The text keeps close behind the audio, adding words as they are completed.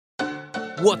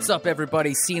What's up,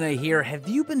 everybody? Cena here. Have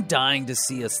you been dying to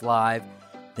see us live?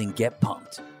 Then get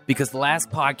pumped, because the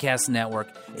Last Podcast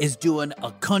Network is doing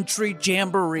a country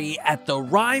jamboree at the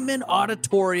Ryman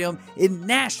Auditorium in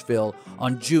Nashville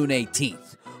on June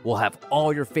 18th. We'll have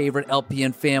all your favorite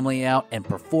LPN family out and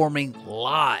performing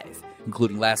live,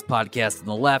 including Last Podcast on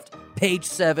the Left, Page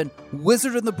 7,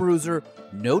 Wizard and the Bruiser,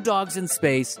 No Dogs in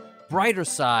Space, Brighter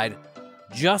Side,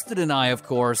 Justin and I, of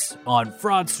course, on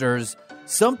Fraudsters,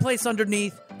 Someplace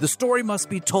Underneath, The Story Must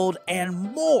Be Told,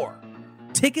 and more.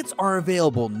 Tickets are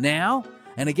available now.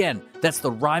 And again, that's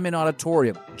the Ryman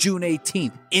Auditorium, June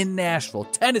 18th in Nashville,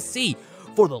 Tennessee,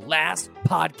 for the Last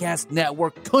Podcast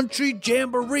Network Country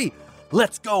Jamboree.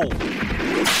 Let's go.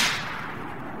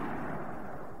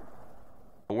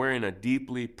 We're in a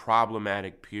deeply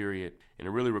problematic period, and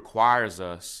it really requires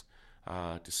us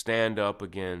to stand up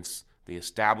against the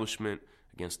establishment,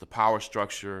 against the power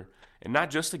structure, and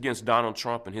not just against Donald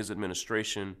Trump and his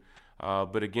administration,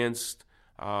 but against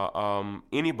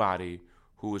anybody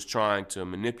who is trying to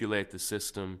manipulate the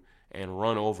system and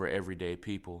run over everyday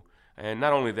people. And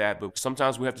not only that, but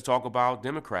sometimes we have to talk about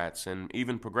Democrats and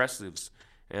even progressives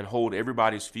and hold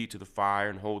everybody's feet to the fire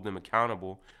and hold them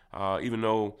accountable. Even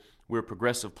though we're a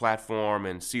progressive platform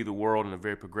and see the world in a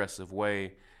very progressive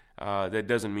way, that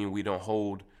doesn't mean we don't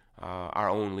hold our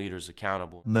own leaders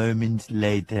accountable. Moments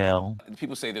later.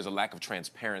 People say there's a lack of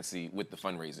transparency with the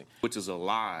fundraising, Which is a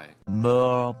lie.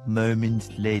 More moments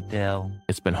later.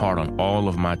 It's been hard on all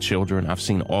of my children. I've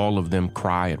seen all of them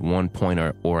cry at one point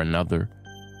or another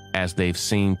as they've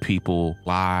seen people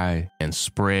lie and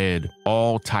spread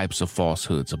all types of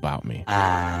falsehoods about me.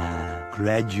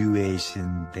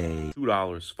 Graduation day.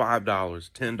 $2,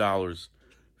 $5, $10,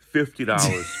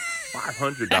 $50,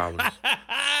 $500.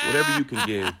 Whatever you can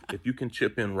give, if you can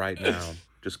chip in right now,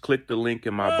 just click the link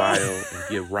in my bio and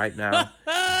give right now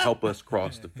and help us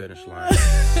cross the finish line.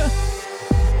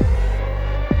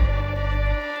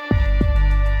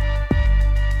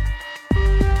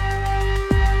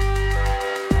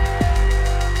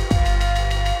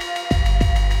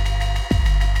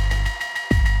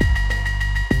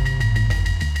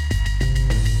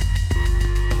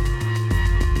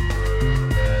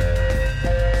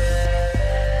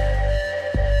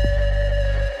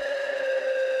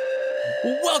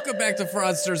 Welcome back to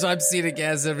Fraudsters. I'm Cena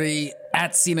Ghazevi,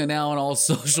 at Cena Now on all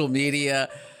social media.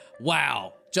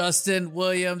 Wow. Justin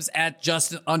Williams, at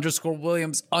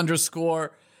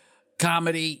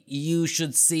Justin_Williams_comedy. You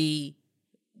should see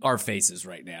our faces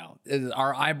right now.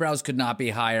 Our eyebrows could not be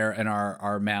higher, and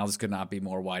our mouths could not be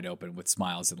more wide open with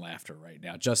smiles and laughter right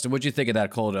now. Justin, what'd you think of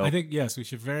that cold open? I think, yes, we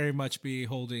should very much be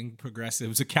holding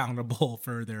progressives accountable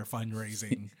for their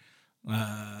fundraising.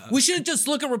 We shouldn't just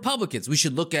look at Republicans. We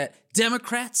should look at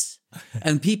Democrats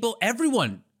and people,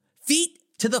 everyone, feet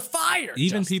to the fire.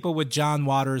 Even Justin. people with John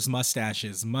Waters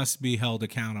mustaches must be held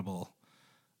accountable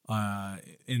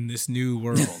in this new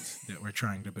world that we're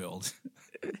trying to build.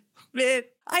 Man,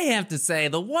 I have to say,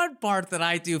 the one part that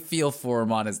I do feel for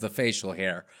him on is the facial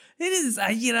hair. It is,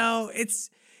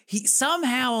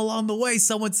 somehow along the way,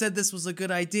 someone said this was a good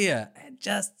idea. And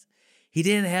he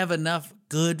didn't have enough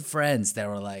good friends that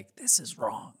were like, this is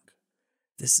wrong.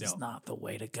 This is not the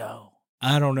way to go.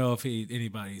 I don't know if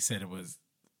anybody said it was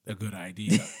a good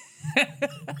idea.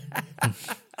 I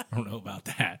don't know about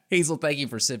that. Hazel, thank you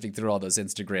for sifting through all those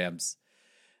Instagrams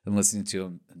and listening to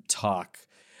him talk.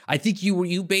 I think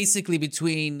you basically,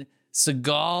 between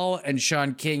Seagal and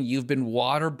Sean King, you've been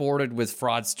waterboarded with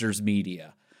Fraudsters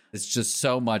Media. It's just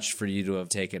so much for you to have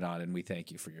taken on, and we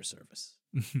thank you for your service.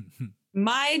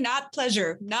 Not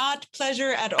pleasure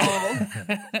at all.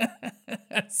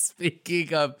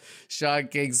 Speaking of Sean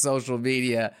King's social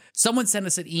media, someone sent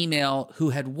us an email who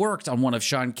had worked on one of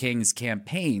Sean King's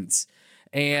campaigns.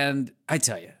 And I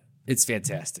tell you, it's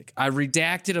fantastic. I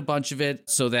redacted a bunch of it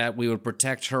so that we would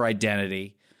protect her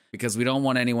identity, because we don't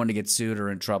want anyone to get sued or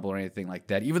in trouble or anything like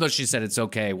that, even though she said it's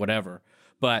okay, whatever.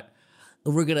 But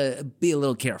we're going to be a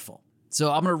little careful. So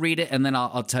I'm going to read it, and then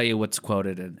I'll tell you what's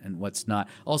quoted and what's not.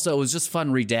 Also, it was just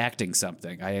fun redacting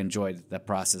something. I enjoyed the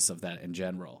process of that in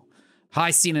general.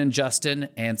 Hi, Cena and Justin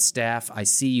and staff. I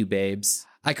see you, babes.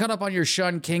 I caught up on your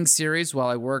Sean King series while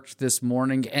I worked this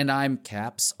morning, and I'm,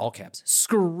 all caps,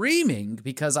 screaming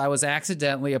because I was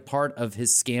accidentally a part of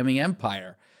his scamming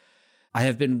empire. I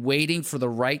have been waiting for the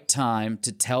right time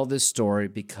to tell this story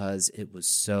because it was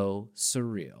so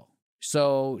surreal.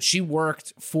 So she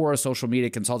worked for a social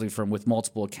media consulting firm with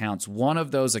multiple accounts. One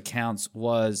of those accounts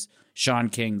was Sean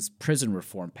King's prison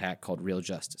reform PAC called Real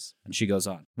Justice. And she goes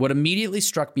on. What immediately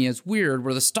struck me as weird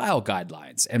were the style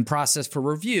guidelines and process for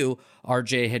review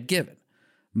RJ had given.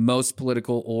 Most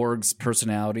political orgs'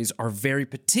 personalities are very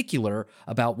particular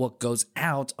about what goes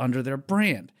out under their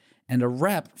brand, and a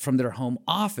rep from their home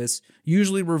office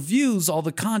usually reviews all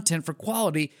the content for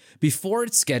quality before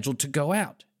it's scheduled to go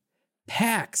out.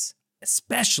 PACs,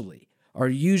 especially, are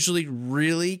usually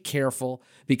really careful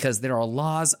because there are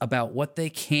laws about what they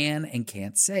can and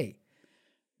can't say.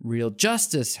 Real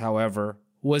Justice, however,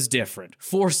 was different.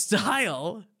 For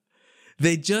style,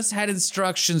 they just had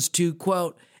instructions to,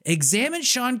 quote, examine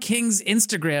Shaun King's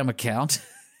Instagram account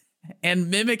and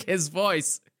mimic his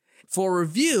voice. For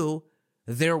review,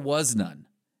 there was none.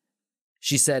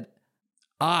 She said,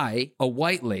 I, a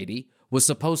white lady, was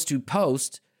supposed to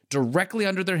post directly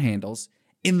under their handles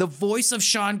in the voice of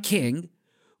Shaun King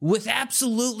with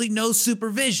absolutely no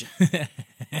supervision.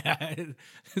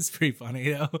 It's pretty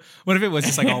funny, though. What if it was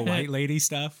just like all white lady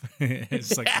stuff?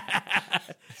 It's like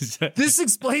this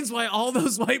explains why all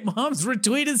those white moms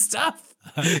retweeted stuff.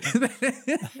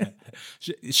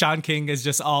 Shaun King is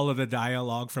just all of the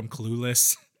dialogue from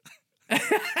Clueless.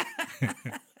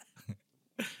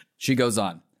 She goes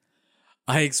on.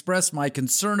 I expressed my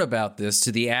concern about this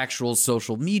to the actual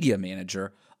social media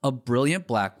manager, a brilliant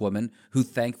black woman who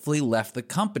thankfully left the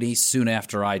company soon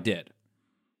after I did.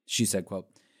 She said, quote,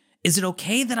 is it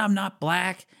okay that I'm not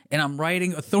black and I'm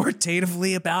writing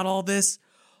authoritatively about all this?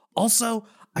 Also,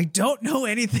 I don't know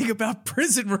anything about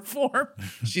prison reform.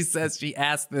 She says she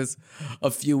asked this a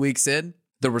few weeks in.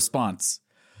 The response,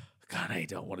 God, I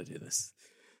don't want to do this.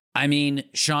 I mean,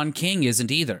 Shaun King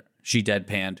isn't either, she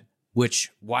deadpanned,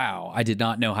 which, wow, I did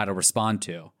not know how to respond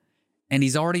to. And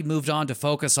he's already moved on to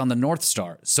focus on the North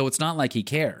Star, so it's not like he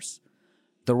cares.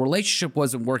 The relationship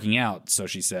wasn't working out, so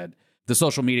she said. The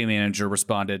social media manager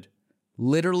responded,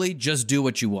 literally just do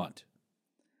what you want.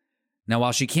 Now,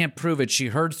 while she can't prove it, she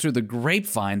heard through the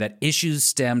grapevine that issues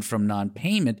stemmed from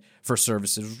non-payment for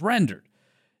services rendered.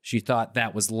 She thought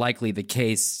that was likely the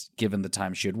case given the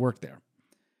time she had worked there.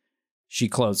 She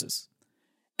closes.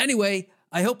 Anyway,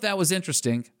 I hope that was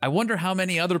interesting. I wonder how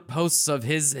many other posts of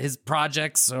his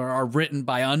projects are written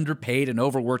by underpaid and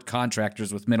overworked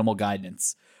contractors with minimal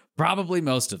guidance. Probably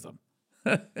most of them.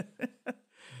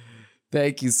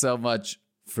 Thank you so much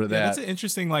for that. Yeah, that's an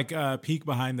interesting peek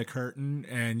behind the curtain,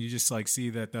 and you just see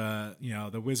that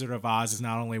the Wizard of Oz is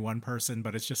not only one person,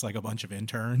 but it's just like a bunch of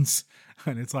interns,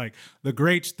 and it's like the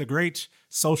great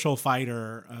social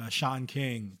fighter Shaun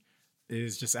King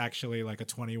is just actually like a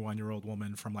 21-year-old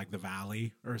woman from the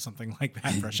Valley or something like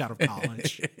that, fresh out of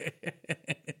college.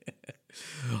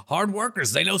 Hard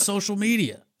workers, they know social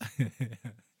media.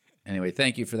 Anyway,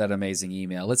 thank you for that amazing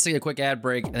email. Let's take a quick ad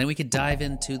break, and then we can dive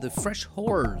into the Fresh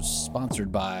Horrors,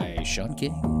 sponsored by Shaun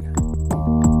King.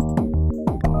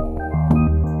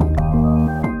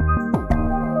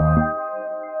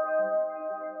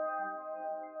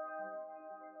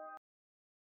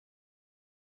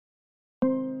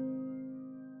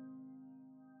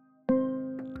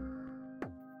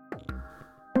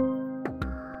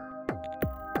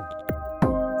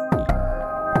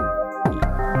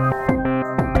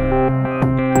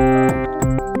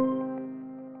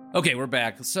 Okay, we're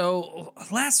back. So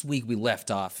last week we left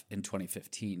off in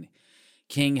 2015.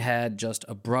 King had just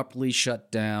abruptly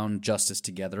shut down Justice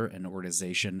Together, an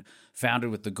organization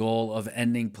founded with the goal of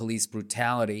ending police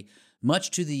brutality, much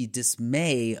to the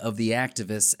dismay of the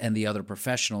activists and the other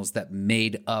professionals that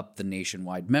made up the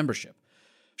nationwide membership.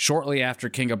 Shortly after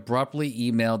King abruptly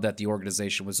emailed that the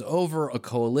organization was over, a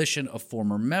coalition of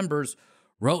former members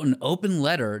wrote an open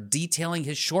letter detailing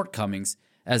his shortcomings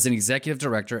as an executive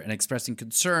director and expressing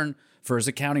concern for his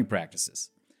accounting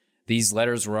practices. These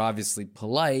letters were obviously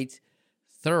polite,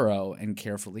 thorough, and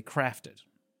carefully crafted.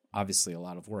 Obviously, a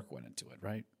lot of work went into it,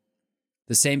 right?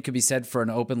 The same could be said for an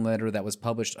open letter that was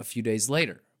published a few days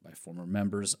later by former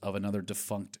members of another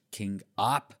defunct King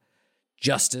op,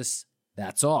 Justice,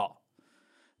 That's All.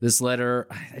 This letter,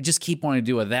 I just keep wanting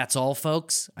to do a That's All,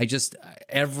 folks.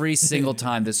 Every single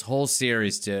time this whole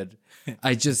series did,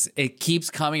 it keeps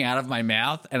coming out of my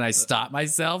mouth and I stop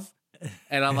myself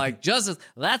and I'm like, Justice,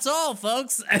 that's all,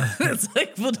 folks. And it's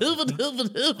like,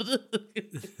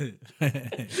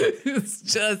 it's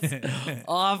just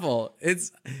awful.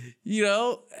 It's,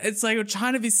 it's like we're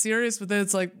trying to be serious, but then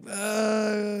it's like,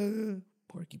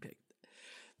 Porky Pig.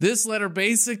 This letter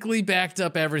basically backed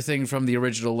up everything from the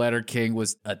original letter. King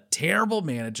was a terrible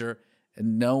manager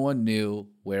and no one knew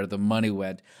where the money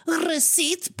went.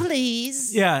 Receipts,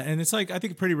 please. Yeah, and it's I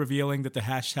think pretty revealing that the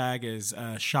hashtag is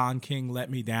Shaun King let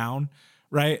me down,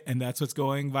 right? And that's what's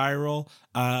going viral.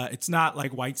 It's not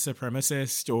like white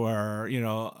supremacist or,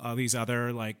 all these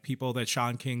other like people that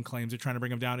Sean King claims are trying to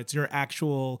bring him down. It's your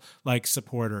actual like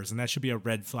supporters, and that should be a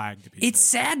red flag to people. It's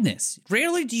sadness.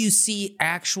 Rarely do you see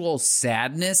actual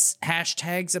sadness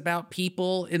hashtags about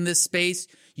people in this space.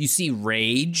 You see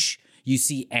rage, you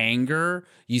see anger,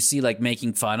 you see like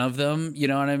making fun of them, you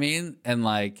know what I mean? And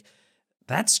like,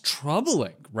 that's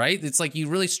troubling, right? It's like you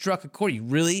really struck a chord.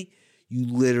 You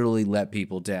literally let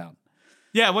people down.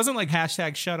 Yeah, it wasn't like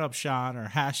hashtag shut up Sean or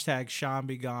hashtag Sean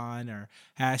be gone or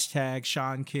hashtag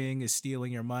Sean King is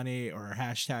stealing your money or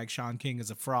hashtag Sean King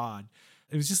is a fraud.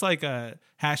 It was just like a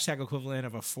hashtag equivalent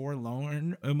of a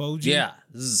forlorn emoji. Yeah,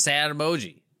 this is a sad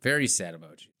emoji. Very sad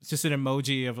emoji. It's just an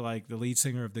emoji of like the lead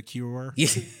singer of The Cure,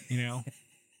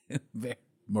 Very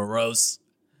morose.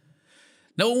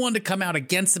 No one wanted to come out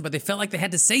against him, but they felt like they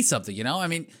had to say something, I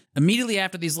mean, immediately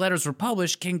after these letters were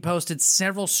published, King posted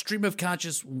several stream of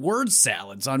conscious word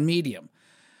salads on Medium.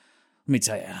 Let me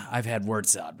tell you, I've had word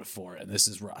salad before, and this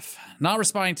is rough. Not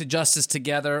responding to Justice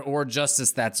Together or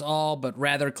Justice That's All, but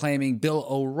rather claiming Bill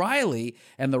O'Reilly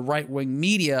and the right-wing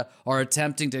media are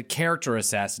attempting to character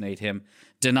assassinate him,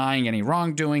 denying any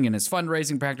wrongdoing in his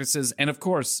fundraising practices, and of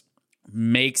course,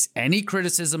 makes any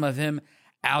criticism of him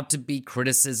out to be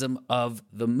criticism of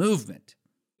the movement.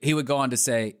 He would go on to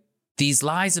say, "These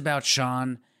lies about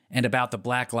Sean and about the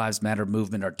Black Lives Matter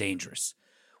movement are dangerous.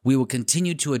 We will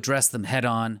continue to address them head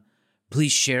on.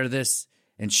 Please share this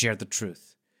and share the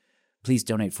truth. Please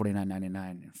donate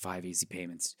 $49.99 in 5 easy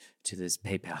payments to this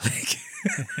PayPal link."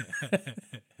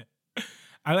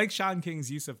 I like Sean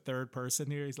King's use of third person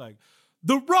here. He's like,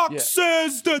 The Rock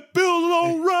says that Bill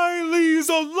O'Reilly's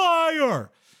a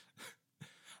liar.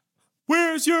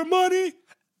 Where's your money?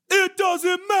 It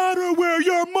doesn't matter where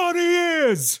your money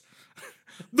is.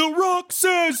 The Rock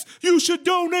says you should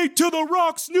donate to The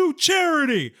Rock's new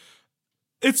charity.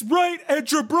 It's right at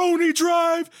Jabroni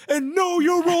Drive and Know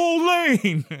Your Role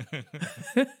Lane.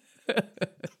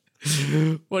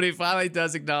 When he finally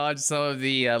does acknowledge some of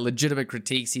the legitimate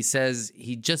critiques, he says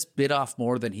he just bit off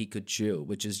more than he could chew,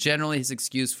 which is generally his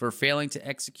excuse for failing to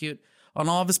execute on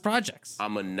all of his projects.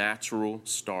 I'm a natural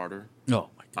starter. Oh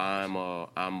my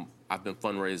God. I've been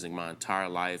fundraising my entire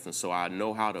life, and so I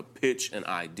know how to pitch an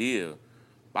idea.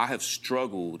 I have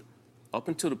struggled up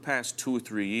until the past 2 or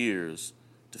 3 years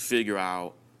to figure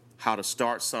out how to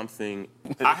start something.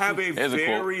 I have a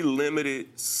very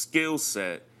limited skill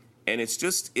set, and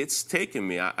it's taken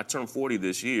me, I turned 40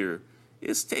 this year,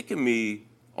 it's taken me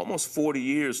almost 40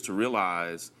 years to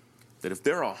realize that if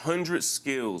there are 100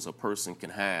 skills a person can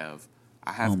have,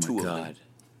 I have 2 of them.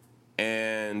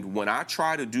 And when I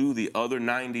try to do the other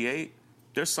 98,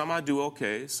 there's some I do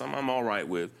okay, some I'm all right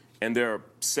with, and there are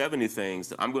 70 things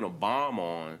that I'm going to bomb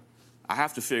on. I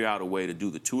have to figure out a way to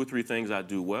do the 2 or 3 things I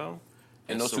do well.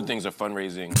 And those 2 things are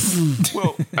fundraising.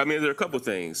 Well, I mean, there are a couple of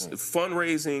things.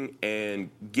 Fundraising and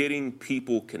getting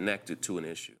people connected to an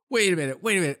issue. Wait a minute.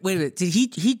 Did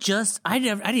he just, I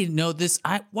didn't know this.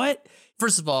 What?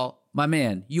 First of all, my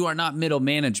man, you are not middle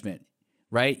management,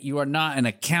 right? You are not an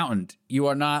accountant. You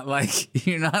are not like,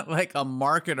 you're not like a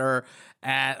marketer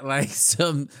at like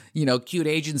some, cute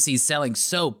agency selling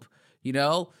soap,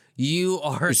 You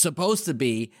are supposed to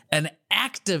be an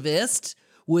activist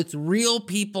with real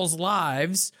people's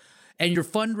lives, and you're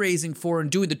fundraising for and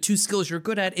doing the 2 skills you're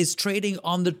good at is trading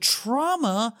on the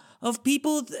trauma of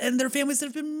people and their families that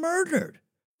have been murdered.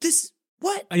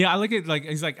 What? Yeah, I look at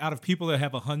he's like, out of people that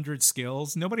have 100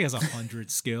 skills, nobody has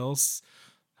 100 skills.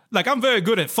 Like, I'm very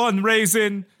good at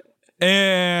fundraising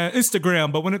and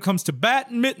Instagram, but when it comes to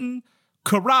badminton,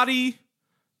 karate,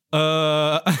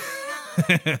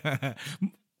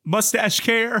 mustache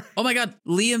care. Oh my God,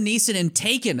 Liam Neeson in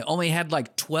Taken only had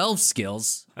like 12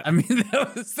 skills. I mean,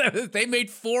 they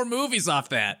made 4 movies off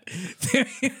that.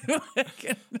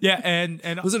 Yeah, and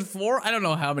was it 4? I don't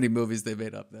know how many movies they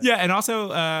made off that. Yeah, and also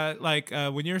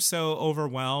when you're so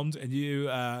overwhelmed and you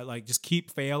just keep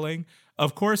failing,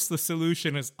 of course the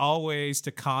solution is always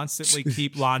to constantly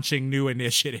keep launching new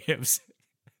initiatives.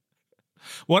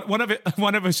 One of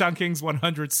Sean King's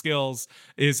 100 skills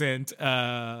isn't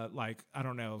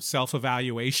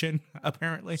self-evaluation,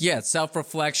 apparently. Yeah,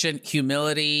 self-reflection,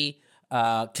 humility,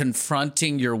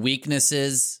 confronting your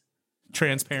weaknesses,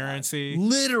 transparency.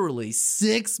 Literally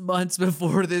 6 months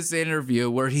before this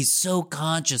interview, where he's so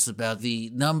conscious about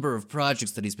the number of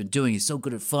projects that he's been doing. He's so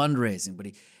good at fundraising, but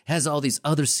he has all these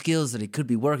other skills that he could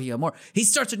be working on more. He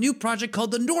starts a new project called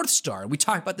the North Star. We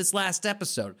talked about this last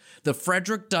episode. The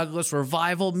Frederick Douglass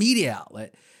Revival media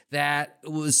outlet that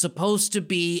was supposed to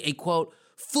be a, quote,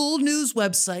 full news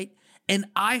website an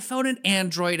iPhone and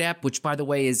Android app, which, by the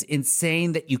way, is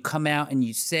insane that you come out and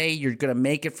you say you're going to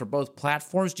make it for both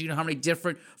platforms. Do you know how many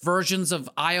different versions of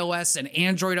iOS and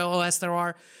Android OS there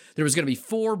are? There was going to be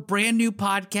 4 brand new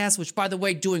podcasts, which, by the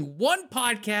way, doing one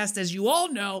podcast, as you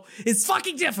all know, is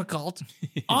fucking difficult.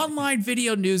 Online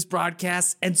video news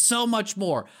broadcasts, and so much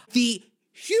more. The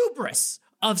hubris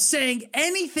of saying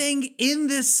anything in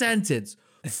this sentence,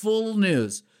 full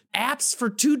news, apps for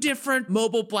 2 different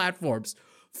mobile platforms,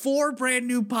 4 brand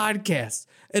new podcasts,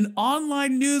 an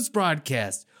online news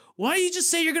broadcast. Why don't you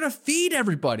just say you're going to feed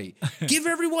everybody? Give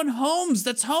everyone homes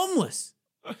that's homeless.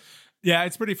 Yeah,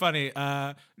 it's pretty funny.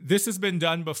 This has been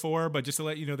done before, but just to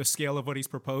let you know the scale of what he's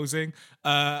proposing,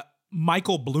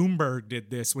 Michael Bloomberg did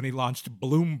this when he launched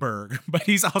Bloomberg, but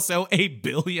he's also a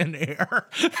billionaire.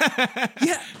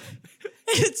 Yeah.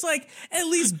 It's like, at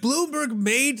least Bloomberg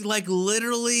made like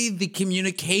literally the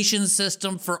communication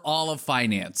system for all of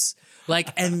finance.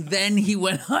 Like, and then he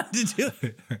went on to do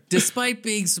it. Despite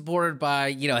being supported by,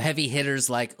 you know, heavy hitters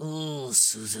like,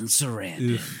 Susan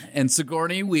Sarandon and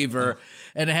Sigourney Weaver,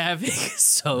 and having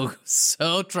so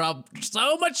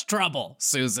much trouble,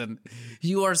 Susan.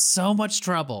 You are so much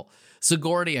trouble.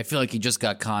 Sigourney, I feel like he just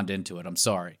got conned into it. I'm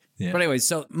sorry. Yeah. But anyway,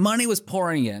 so money was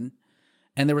pouring in,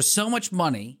 and there was so much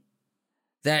money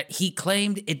that he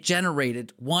claimed it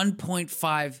generated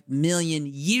 $1.5 million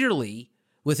yearly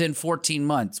within 14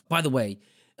 months. By the way,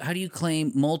 how do you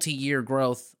claim multi-year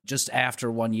growth just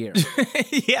after 1 year?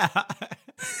 Yeah.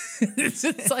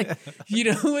 It's like, you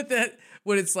know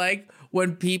what it's like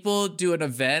when people do an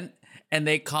event and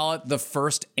they call it the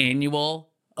first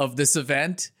annual of this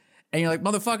event? And you're like,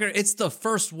 motherfucker, it's the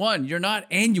first one. You're not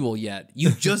annual yet.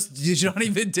 You not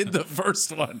even did the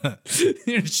first one.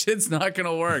 Your shit's not going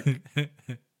to work.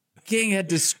 King had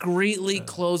discreetly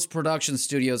closed production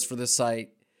studios for the site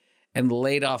and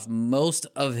laid off most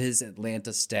of his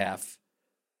Atlanta staff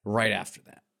right after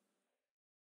that.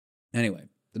 Anyway,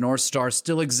 the North Star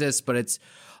still exists, but it's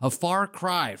a far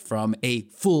cry from a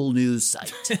full news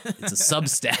site. It's a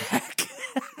Substack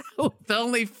with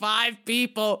only 5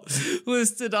 people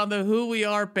listed on the Who We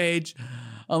Are page,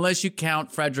 unless you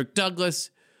count Frederick Douglass,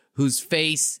 whose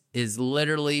face is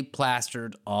literally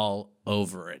plastered all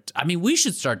over it. I mean, we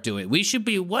should start doing it. We should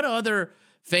be, what other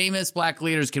famous black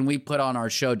leaders can we put on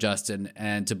our show, Justin,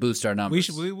 and to boost our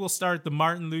numbers? We will start the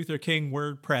Martin Luther King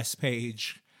WordPress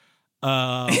page.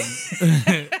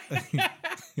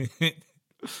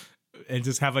 And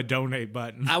just have a donate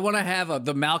button. I want to have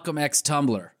the Malcolm X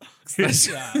Tumblr.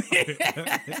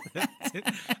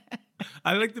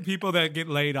 I like the people that get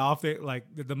laid off. Like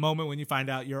the moment when you find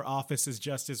out your office is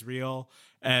just as real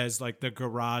as like the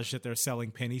garage that they're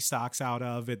selling penny stocks out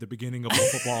of at the beginning of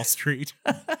Wolf of Wall Street.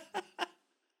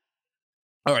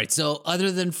 All right. So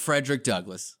other than Frederick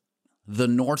Douglass, the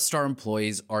North Star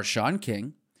employees are Sean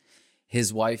King,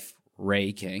 his wife,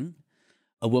 Ray King,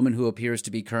 a woman who appears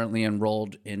to be currently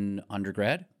enrolled in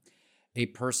undergrad, a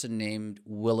person named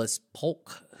Willis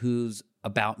Polk, who's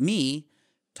About Me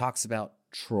talks about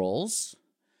trolls,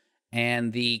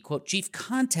 and the, quote, chief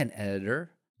content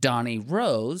editor, Donnie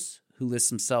Rose, who lists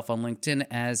himself on LinkedIn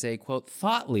as a, quote,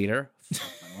 thought leader,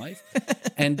 my life,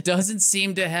 and doesn't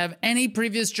seem to have any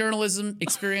previous journalism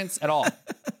experience at all.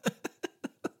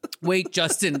 Wait,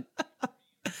 Justin,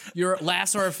 your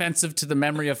laughs are offensive to the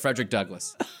memory of Frederick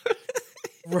Douglass.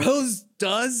 Rose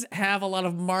does have a lot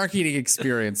of marketing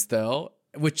experience, though,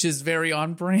 which is very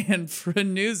on brand for a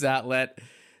news outlet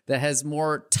that has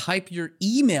more type your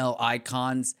email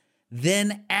icons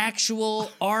than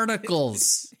actual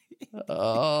articles.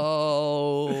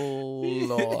 Oh,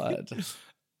 Lord.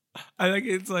 I think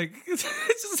it's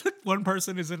just like one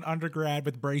person is an undergrad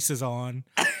with braces on.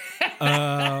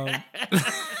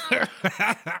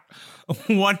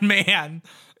 One man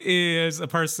is a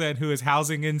person who is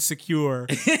housing insecure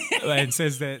and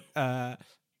says that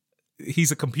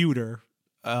he's a computer.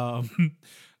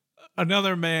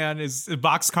 Another man is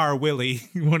Boxcar Willie,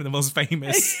 one of the most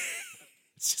famous.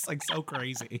 It's just like so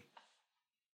crazy.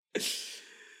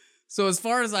 So as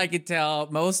far as I can tell,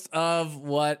 most of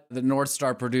what the North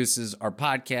Star produces are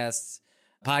podcasts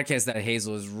that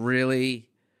Hazel is really,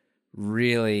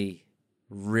 really,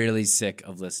 really sick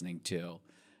of listening to,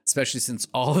 especially since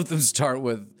all of them start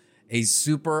with a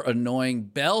super annoying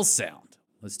bell sound.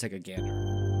 Let's take a gander.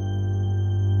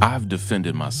 I've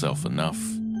defended myself enough.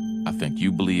 I think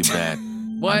you believe that.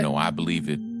 What? I know I believe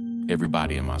it.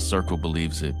 Everybody in my circle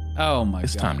believes it. Oh, my God.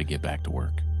 It's time to get back to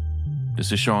work.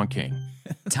 This is Sean King.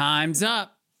 Time's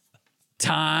up.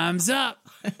 Time's up.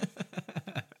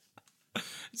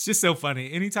 It's just so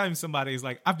funny. Anytime somebody is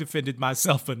like, I've defended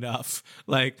myself enough,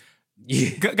 like,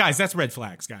 Guys, that's red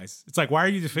flags, guys. It's like, why are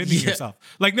you defending yourself?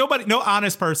 Like no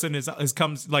honest person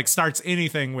starts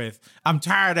anything with, I'm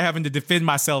tired of having to defend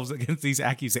myself against these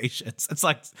accusations. It's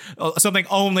like something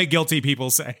only guilty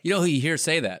people say. You know who you hear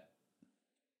say that?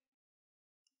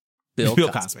 Bill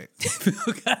Cosby.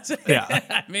 Bill Cosby. Yeah.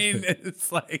 I mean,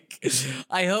 it's like,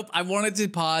 I wanted to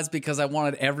pause because I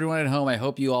wanted everyone at home. I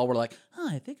hope you all were like,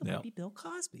 I think it might be Bill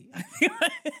Cosby.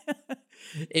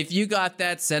 If you got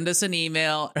that, send us an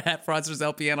email at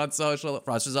FraudstersLPN on social,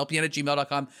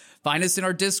 fraudsterslpn@gmail.com. Find us in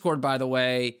our Discord, by the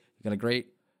way. We got a great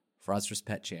Fraudsters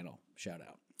Pet channel. Shout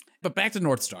out. But back to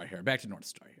North Star here.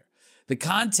 The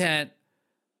content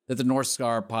that the North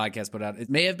Star podcast put out, it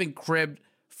may have been cribbed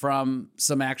from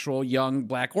some actual young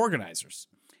black organizers.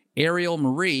 Ariel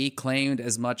Marie claimed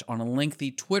as much on a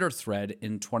lengthy Twitter thread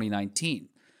in 2019.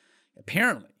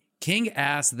 Apparently, King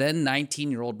asked then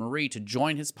 19-year-old Marie to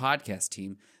join his podcast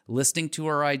team, listening to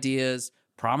her ideas,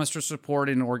 promised her support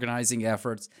in organizing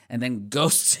efforts, and then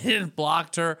ghosted and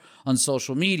blocked her on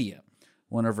social media.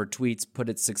 One of her tweets put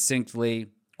it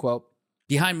succinctly, quote,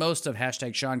 "Behind most of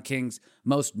hashtag Sean King's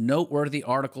most noteworthy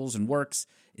articles and works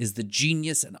is the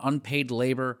genius and unpaid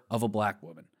labor of a black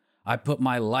woman. I put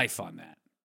my life on that."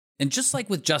 And just like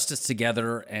with Justice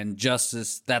Together and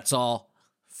Justice, that's all,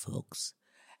 folks.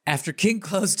 After King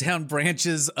closed down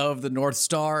branches of the North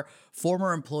Star,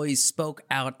 former employees spoke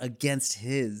out against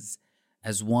his,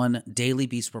 as one Daily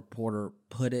Beast reporter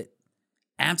put it,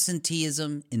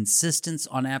 absenteeism, insistence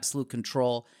on absolute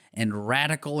control, and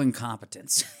radical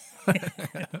incompetence.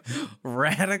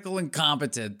 Radical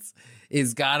incompetence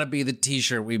is got to be the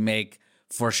t-shirt we make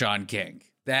for Sean King.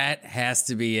 That has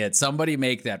to be it. Somebody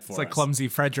make that for us. It's like clumsy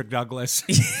Frederick Douglass.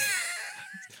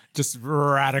 Just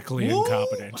radically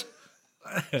incompetent.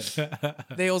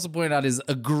 They also point out his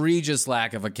egregious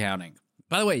lack of accounting.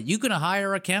 By the way, you can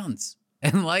hire accountants.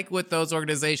 And like with those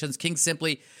organizations, King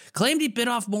simply claimed he bit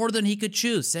off more than he could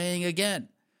chew, saying again,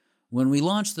 "When we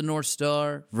launched the North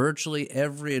Star, virtually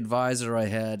every advisor I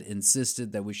had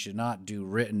insisted that we should not do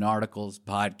written articles,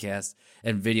 podcasts,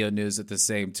 and video news at the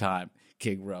same time,"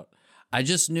 King wrote. "I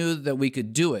just knew that we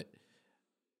could do it.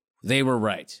 They were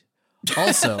right."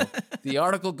 Also, the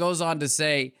article goes on to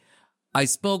say, "I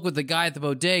spoke with the guy at the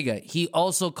bodega. He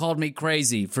also called me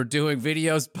crazy for doing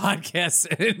videos, podcasts,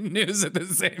 and news at the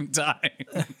same time."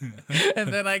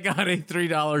 And then I got a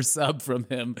 $3 sub from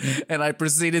him, and I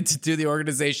proceeded to do the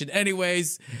organization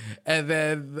anyways. And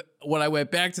then when I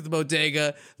went back to the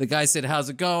bodega, the guy said, "How's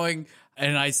it going?"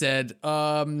 And I said,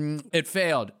 "It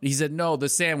failed." He said, "No, the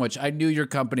sandwich. I knew your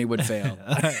company would fail."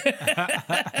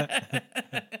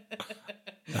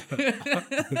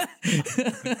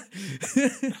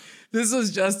 This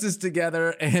was Justice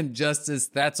Together and Justice,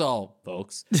 that's all,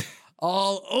 folks,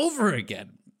 all over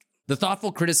again. The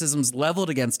thoughtful criticisms leveled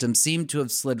against him seemed to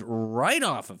have slid right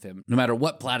off of him, no matter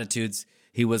what platitudes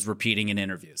he was repeating in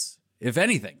interviews. If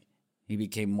anything, he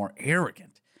became more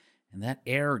arrogant, and that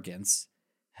arrogance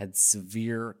had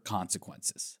severe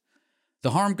consequences.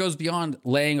 The harm goes beyond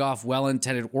laying off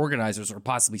well-intended organizers or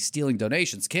possibly stealing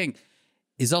donations. King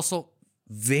is also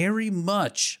very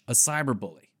much a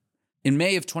cyberbully. In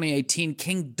May of 2018,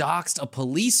 King doxed a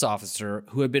police officer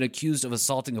who had been accused of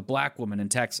assaulting a black woman in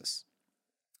Texas.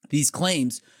 These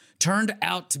claims turned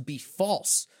out to be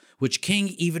false, which King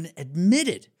even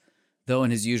admitted, though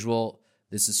in his usual,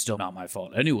 "this is still not my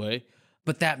fault anyway."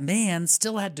 But that man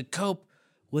still had to cope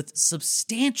with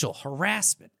substantial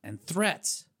harassment and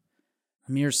threats.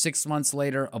 A mere 6 months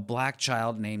later, a black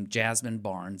child named Jasmine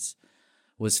Barnes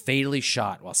was fatally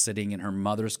shot while sitting in her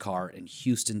mother's car in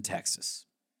Houston, Texas.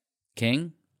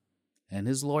 King and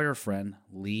his lawyer friend,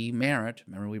 Lee Merritt,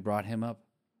 remember we brought him up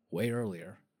way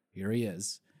earlier, here he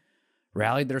is,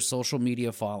 rallied their social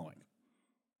media following,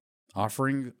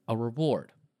 offering a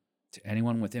reward to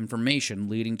anyone with information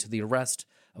leading to the arrest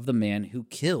of the man who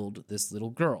killed this little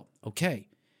girl. Okay,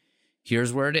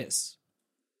 here's where it is.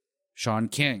 Sean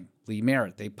King, Lee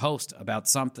Merritt, they post about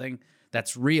something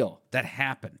that's real, that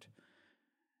happened.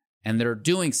 And they're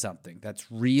doing something that's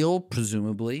real,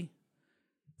 presumably,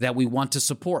 that we want to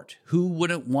support. Who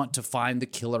wouldn't want to find the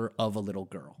killer of a little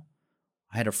girl?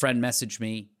 I had a friend message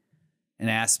me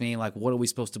and ask me, like, what are we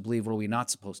supposed to believe? What are we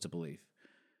not supposed to believe?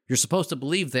 You're supposed to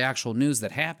believe the actual news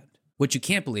that happened. What you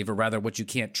can't believe, or rather what you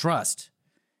can't trust,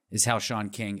 is how Sean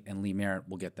King and Lee Merritt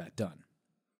will get that done.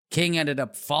 King ended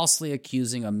up falsely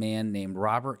accusing a man named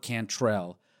Robert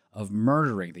Cantrell of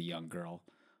murdering the young girl,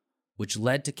 which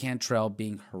led to Cantrell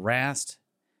being harassed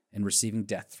and receiving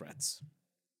death threats.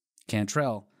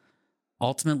 Cantrell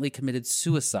ultimately committed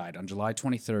suicide on July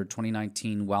 23,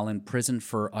 2019, while in prison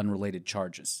for unrelated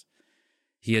charges.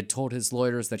 He had told his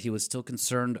lawyers that he was still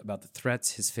concerned about the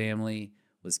threats his family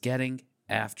was getting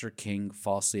after King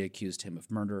falsely accused him of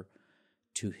murder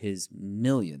to his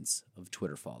millions of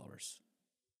Twitter followers.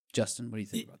 Justin, what do you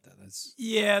think about that?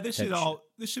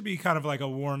 This should be kind of like a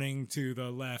warning to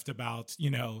the left about,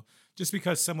 just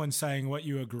because someone's saying what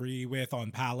you agree with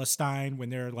on Palestine when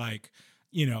they're like,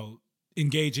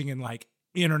 engaging in like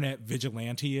internet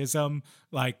vigilanteism,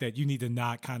 like that you need to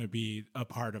not kind of be a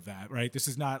part of that, right? This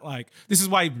is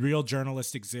why real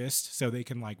journalists exist, so they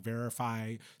can like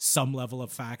verify some level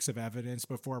of facts of evidence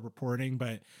before reporting.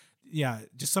 But yeah,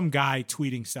 just some guy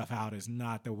tweeting stuff out is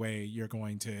not the way you're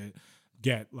going to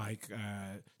get like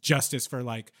justice for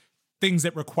like things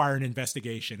that require an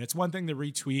investigation. It's one thing to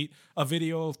retweet a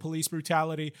video of police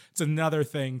brutality. It's another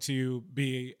thing to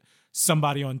be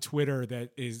somebody on Twitter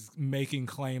that is making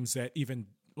claims that even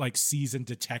like seasoned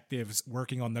detectives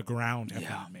working on the ground have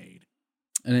not made.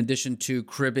 In addition to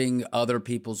cribbing other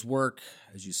people's work,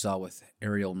 as you saw with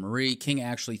Ariel Marie, King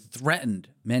actually threatened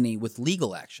many with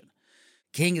legal action.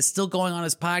 King is still going on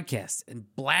his podcast and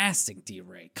blasting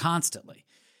D-Ray constantly.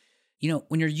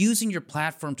 When you're using your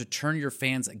platform to turn your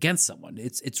fans against someone,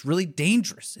 it's really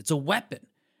dangerous. It's a weapon.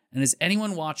 And as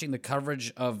anyone watching the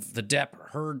coverage of the Depp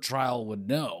Heard trial would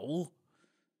know,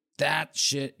 that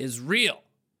shit is real.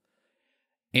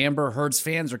 Amber Heard's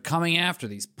fans are coming after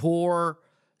these poor,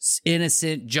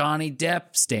 innocent Johnny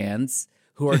Depp stans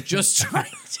who are just trying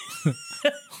to...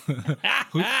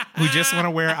 who just want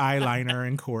to wear eyeliner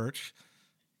in court.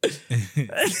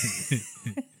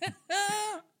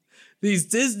 These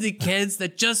Disney kids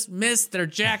that just missed their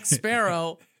Jack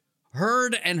Sparrow.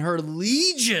 Heard and her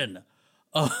legion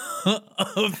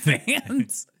of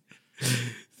fans.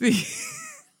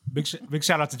 Big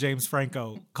shout out to James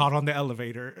Franco, caught on the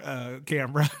elevator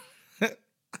camera.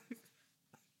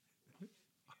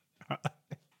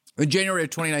 In January of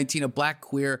 2019, a Black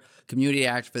queer community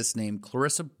activist named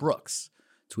Clarissa Brooks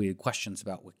tweeted questions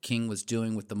about what King was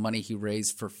doing with the money he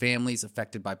raised for families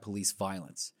affected by police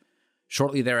violence.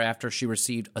 Shortly thereafter, she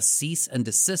received a cease and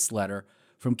desist letter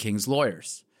from King's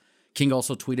lawyers. King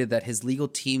also tweeted that his legal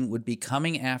team would be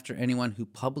coming after anyone who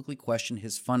publicly questioned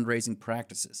his fundraising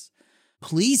practices.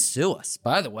 Please sue us.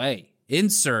 By the way,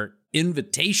 insert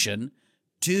invitation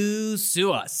to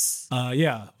sue us.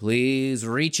 Please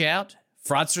reach out,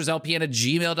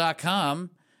 fraudsterslpn@gmail.com.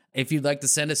 If you'd like to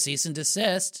send a cease and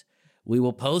desist, we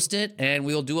will post it and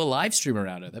we'll do a live stream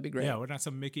around it. That'd be great. Yeah, we're not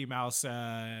some Mickey Mouse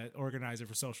organizer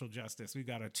for social justice. We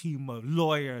got a team of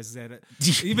lawyers that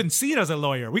even Cena's a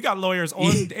lawyer. We got lawyers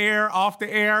on the air, off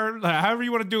the air, however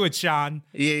you want to do it, Sean.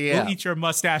 Yeah. We'll eat your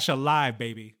mustache alive,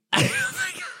 baby.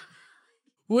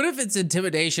 What if it's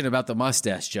intimidation about the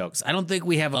mustache jokes? I don't think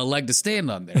we have a leg to stand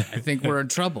on there. I think we're in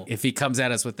trouble if he comes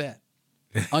at us with that.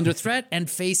 Under threat and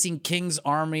facing King's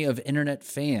army of internet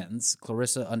fans,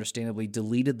 Clarissa understandably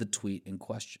deleted the tweet in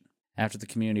question. After the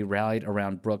community rallied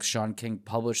around Brooks, Sean King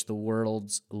published the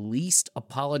world's least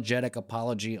apologetic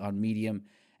apology on Medium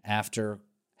after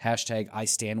hashtag I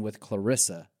Stand With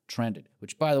Clarissa trended,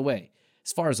 which, by the way,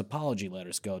 as far as apology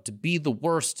letters go, to be the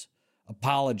worst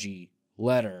apology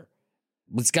letter,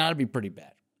 it's got to be pretty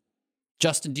bad.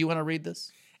 Justin, do you want to read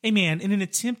this? Hey man, in an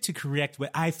attempt to correct what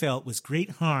I felt was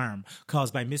great harm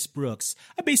caused by Miss Brooks,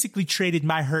 I basically traded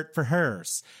my hurt for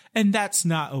hers. And that's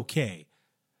not okay.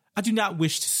 I do not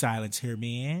wish to silence her,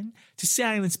 man. To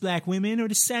silence black women or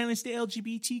to silence the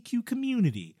LGBTQ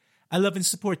community. I love and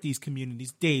support these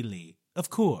communities daily. Of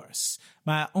course.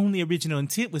 My only original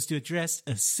intent was to address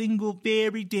a single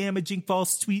very damaging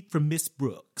false tweet from Miss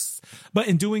Brooks. But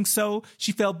in doing so,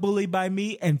 she felt bullied by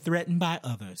me and threatened by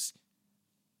others.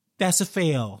 That's a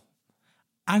fail.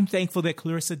 I'm thankful that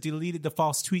Clarissa deleted the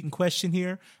false tweet in question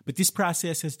here, but this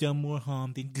process has done more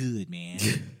harm than good, man.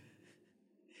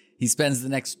 He spends the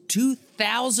next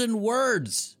 2,000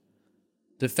 words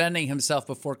defending himself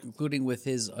before concluding with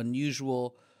his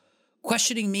unusual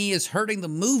questioning me is hurting the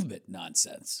movement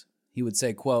nonsense. He would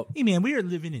say, quote, Hey man, we are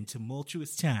living in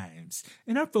tumultuous times,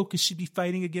 and our focus should be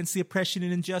fighting against the oppression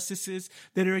and injustices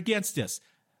that are against us.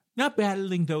 Not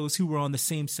battling those who were on the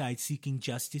same side seeking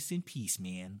justice and peace,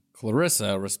 man.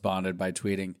 Clarissa responded by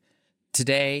tweeting,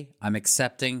 Today, I'm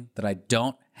accepting that I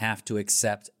don't have to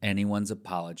accept anyone's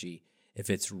apology if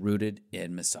it's rooted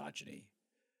in misogyny.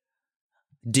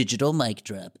 Digital mic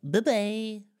drop.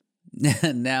 Bye-bye.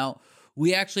 Now,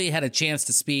 we actually had a chance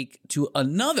to speak to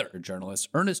another journalist,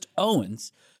 Ernest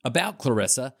Owens, about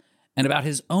Clarissa and about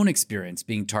his own experience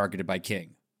being targeted by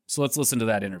King. So let's listen to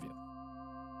that interview.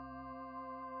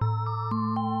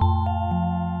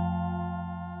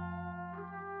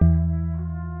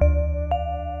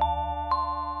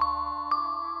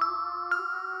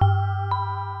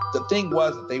 the thing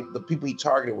was that the people he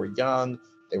targeted were young,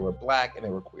 they were Black, and they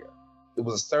were queer. It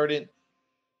was a certain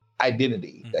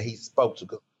identity that he spoke to.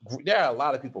 Because there are a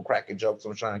lot of people cracking jokes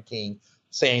on Shaun King,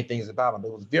 saying things about him.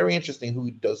 It was very interesting who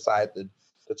he decided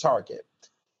to target.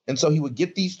 And so he would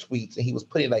get these tweets and he was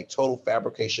putting like total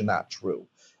fabrication, not true.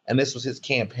 And this was his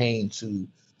campaign to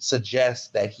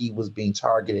suggest that he was being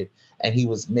targeted, and he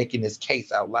was making his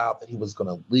case out loud that he was going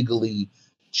to legally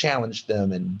challenge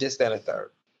them and this, that, and the third.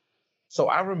 So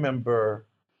I remember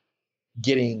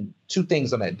getting two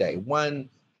things on that day. One,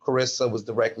 Carissa was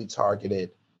directly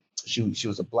targeted. She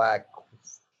was a Black,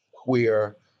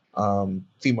 queer,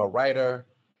 female writer.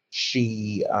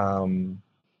 She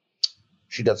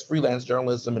does freelance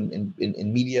journalism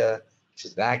in media.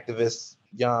 She's an activist,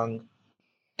 young.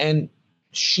 And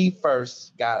she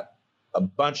first got a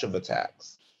bunch of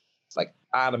attacks. It's like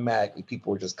automatically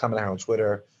people were just coming at her on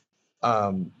Twitter.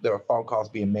 There were phone calls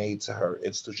being made to her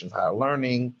institution of higher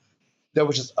learning. There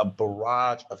was just a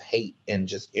barrage of hate and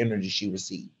just energy she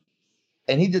received.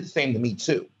 And he did the same to me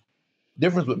too.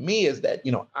 Difference with me is that,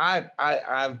 you know,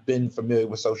 I've been familiar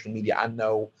with social media. I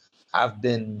know I've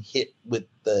been hit with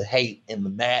the hate and the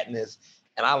madness,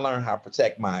 and I learned how to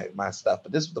protect my stuff.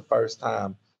 But this was the first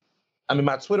time. I mean,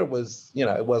 my Twitter was, you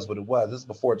know, it was what it was. This is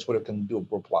before Twitter can do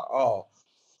a reply all.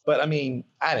 But I mean,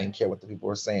 I didn't care what the people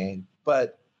were saying.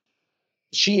 But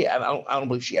I don't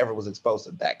believe she ever was exposed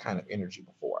to that kind of energy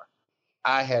before.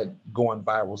 I had gone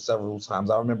viral several times.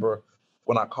 I remember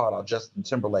when I called out Justin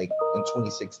Timberlake in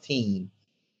 2016,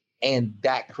 and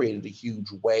that created a huge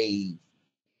wave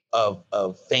of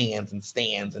fans and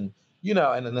stans. And, you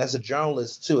know, and then as a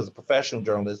journalist too, as a professional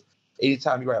journalist,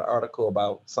 anytime you write an article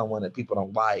about someone that people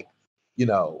don't like, you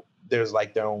know, there's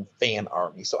like their own fan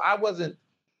army. So I wasn't,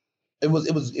 it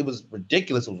was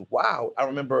ridiculous. It was wild. I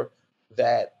remember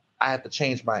that I had to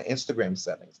change my Instagram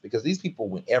settings because these people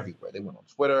went everywhere. They went on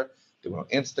Twitter, they went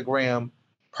on Instagram,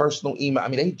 personal email. I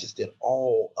mean, they just did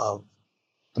all of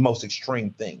the most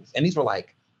extreme things. And these were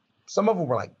like, some of them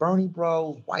were like Bernie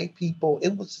bros, white people.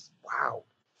 It was just wow.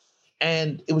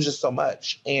 And it was just so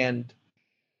much. And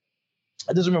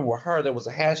I just remember with her, there was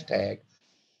a hashtag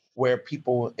where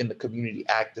people in the community,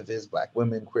 activists, Black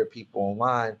women, queer people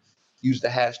online, used the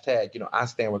hashtag, you know, I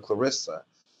stand with Clarissa.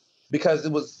 Because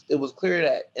it was clear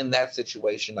that in that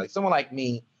situation, like someone like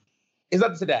me, it's not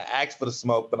to say that I asked for the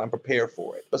smoke, but I'm prepared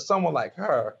for it. But someone like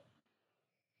her,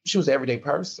 she was an everyday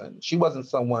person. She wasn't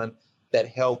someone that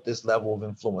held this level of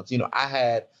influence. You know, I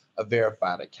had a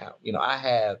verified account. You know, I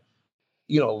had,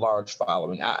 you know, a large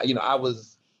following. I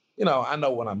was, you know, I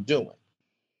know what I'm doing.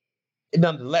 And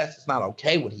nonetheless, it's not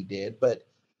okay what he did, but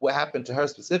what happened to her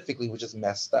specifically was just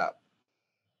messed up.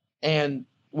 And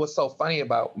what's so funny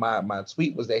about my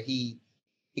tweet was that he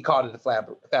called it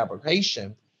a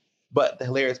fabrication, but the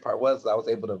hilarious part was I was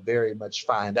able to very much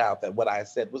find out that what I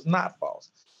said was not false.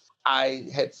 I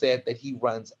had said that he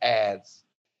runs ads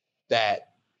that,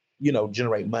 you know,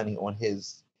 generate money on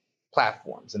his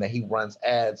platforms, and that he runs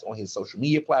ads on his social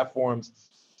media platforms,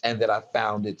 and that I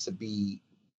found it to be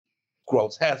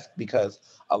grotesque because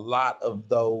a lot of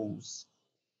those,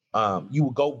 you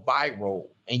would go viral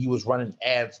and you was running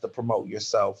ads to promote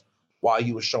yourself while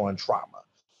you were showing trauma.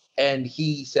 And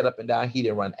he said up and down he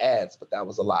didn't run ads, but that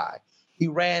was a lie. He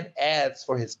ran ads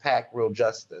for his PAC, Real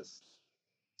Justice,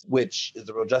 which is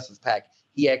the Real Justice PAC.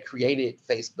 He had created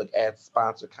Facebook ads,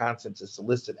 sponsored content to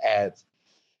solicit ads.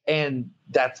 And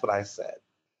that's what I said.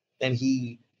 And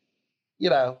he, you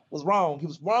know, was wrong. He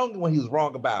was wrong when he was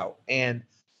wrong about. And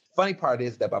funny part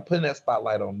is that by putting that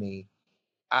spotlight on me,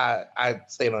 I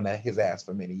stayed on his ass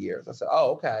for many years. I said,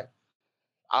 oh, okay,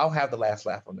 I'll have the last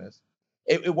laugh on this.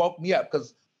 It woke me up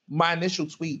because my initial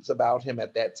tweets about him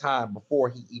at that time, before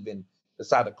he even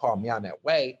decided to call me out that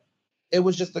way, it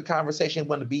was just a conversation,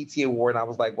 won the BET Award, and I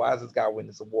was like, why is this guy winning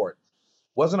this award?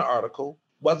 Wasn't an article,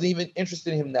 wasn't even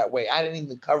interested in him that way. I didn't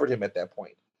even cover him at that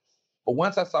point. But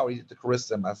once I saw what he did to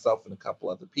Carissa and myself and a couple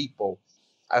other people,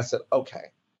 I said,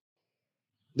 okay,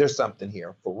 there's something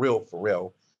here, for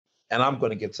real. And I'm going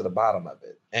to get to the bottom of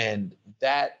it. And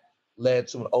that led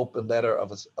to an open letter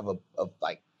of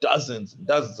like dozens and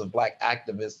dozens of Black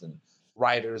activists and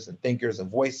writers and thinkers and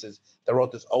voices that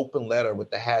wrote this open letter with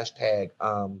the hashtag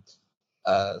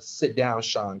sit down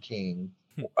Shaun King,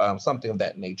 something of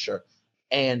that nature.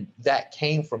 And that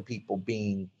came from people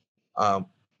being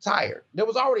tired. There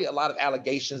was already a lot of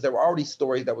allegations. There were already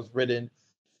stories that was written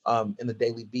in the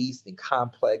Daily Beast and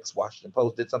Complex. Washington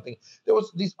Post did something. There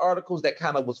was these articles that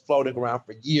kind of was floating around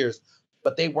for years,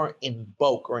 but they weren't in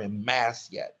bulk or in mass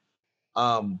yet.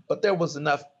 But there was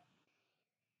enough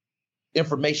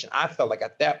information, I felt like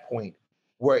at that point,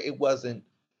 where it wasn't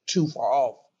too far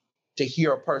off to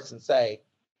hear a person say,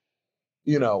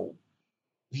 you know,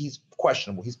 he's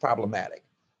questionable, he's problematic.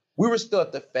 We were still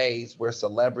at the phase where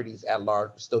celebrities at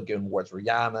large were still giving awards.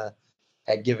 Rihanna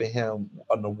had given him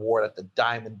an award at the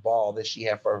Diamond Ball that she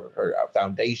had for her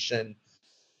foundation.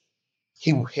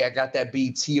 He had got that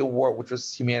BET award, which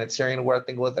was humanitarian award, I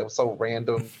think it was. That was so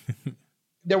random.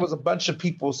 There was a bunch of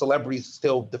people, celebrities,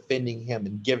 still defending him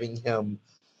and giving him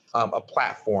a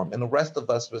platform. And the rest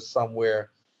of us was somewhere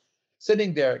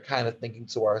sitting there kind of thinking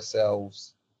to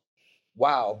ourselves,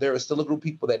 wow, there is still a group of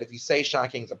people that if you say Shaun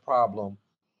King's a problem,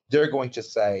 they're going to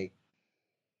say,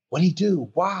 what'd he do?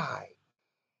 Why?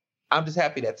 I'm just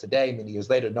happy that today, many years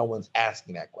later, no one's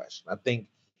asking that question. I think,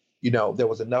 there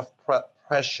was enough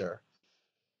pressure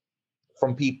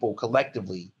from people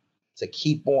collectively to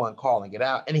keep on calling it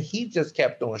out. And he just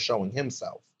kept on showing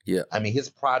himself. Yeah. I mean, his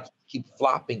project keep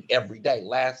flopping every day.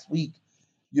 Last week,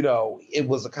 it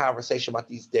was a conversation about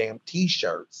these damn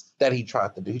T-shirts that he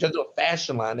tried to do. He tried to do a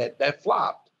fashion line that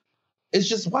flopped. It's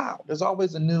just wow. There's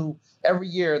always every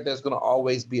year there's going to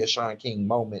always be a Shaun King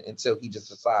moment until he just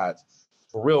decides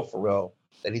for real,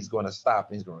 that he's going to stop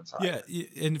and he's going to retire. Yeah,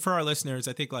 and for our listeners,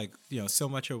 I think so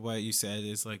much of what you said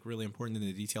is really important in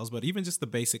the details, but even just the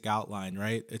basic outline,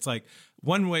 right? It's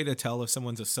one way to tell if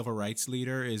someone's a civil rights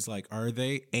leader is are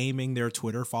they aiming their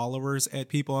Twitter followers at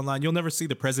people online? You'll never see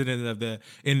the president of the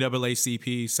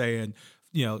NAACP saying,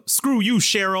 screw you,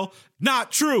 Cheryl.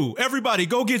 Not true. Everybody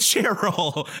go get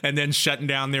Cheryl. And then shutting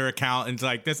down their account. And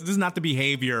it's this is not the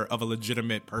behavior of a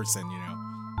legitimate person,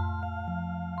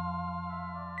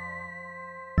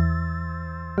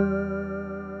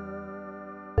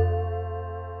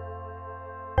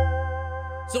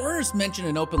 So Ernest mentioned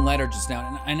an open letter just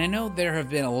now, and I know there have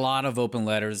been a lot of open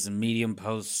letters and Medium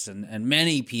posts, and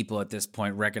many people at this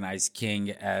point recognize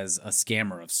King as a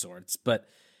scammer of sorts, but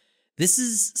this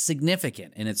is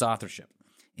significant in its authorship.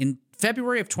 In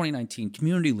February of 2019,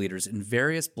 community leaders in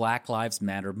various Black Lives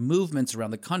Matter movements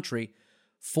around the country,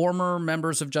 former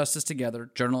members of Justice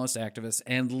Together, journalists, activists,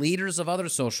 and leaders of other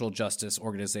social justice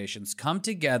organizations come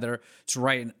together to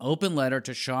write an open letter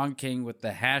to Shaun King with the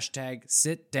hashtag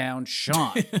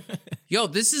 #SitDownShaun. Yo,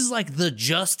 this is the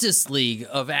Justice League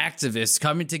of activists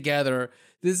coming together.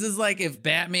 This is if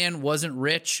Batman wasn't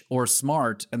rich or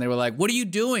smart and they were like, what are you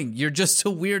doing? You're just a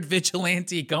weird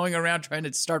vigilante going around trying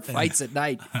to start fights at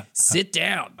night. Sit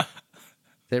down.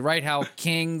 They write how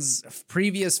King's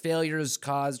previous failures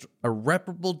caused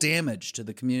irreparable damage to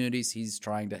the communities he's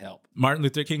trying to help. Martin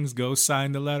Luther King's ghost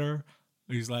signed the letter.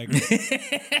 He's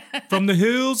from the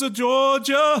hills of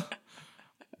Georgia,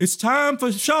 it's time for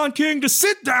Shaun King to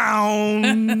sit down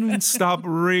and stop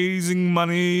raising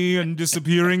money and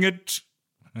disappearing it.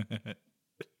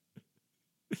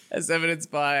 As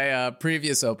evidenced by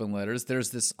previous open letters, there's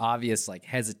this obvious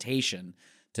hesitation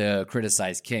to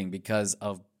criticize King because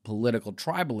of political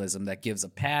tribalism that gives a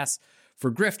pass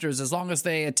for grifters as long as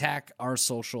they attack our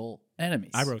social enemies.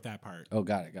 I wrote that part. Oh,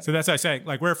 got it. So that's what I say.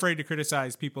 We're afraid to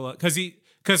criticize people because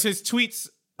his tweets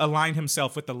align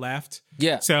himself with the left.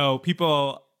 Yeah. So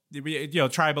people,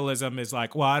 tribalism is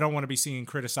well, I don't want to be seen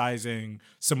criticizing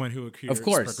someone who appears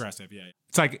progressive. Yeah.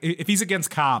 It's if he's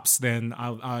against cops, then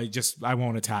I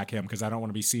won't attack him because I don't want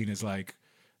to be seen as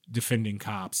defending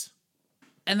cops.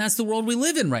 And that's the world we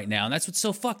live in right now. And that's what's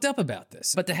so fucked up about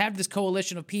this. But to have this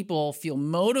coalition of people feel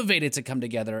motivated to come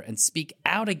together and speak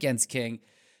out against King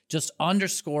just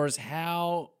underscores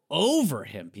how over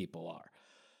him people are.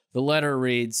 The letter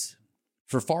reads,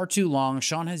 for far too long,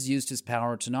 Shaun has used his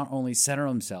power to not only center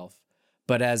himself,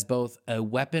 but as both a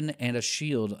weapon and a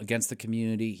shield against the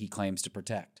community he claims to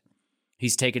protect.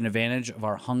 He's taken advantage of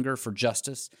our hunger for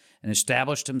justice and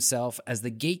established himself as the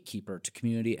gatekeeper to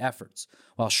community efforts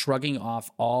while shrugging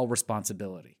off all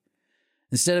responsibility.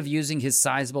 Instead of using his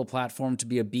sizable platform to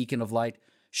be a beacon of light,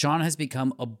 Shaun has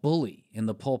become a bully in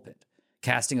the pulpit,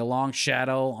 casting a long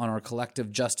shadow on our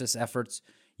collective justice efforts,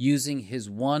 using his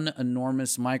one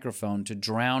enormous microphone to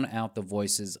drown out the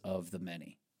voices of the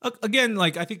many. Again,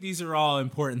 I think these are all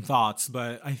important thoughts,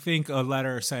 but I think a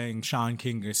letter saying Shaun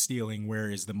King is stealing, where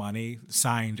is the money,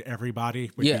 signed everybody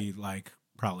would be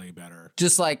probably better.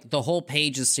 Just the whole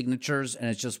page is signatures and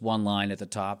it's just one line at the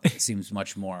top. It seems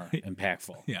much more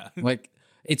impactful. Yeah.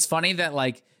 It's funny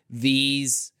that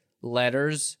these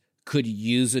letters could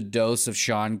use a dose of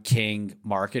Shaun King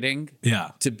marketing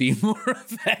to be more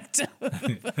effective.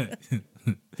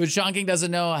 But Shaun King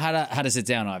doesn't know how to sit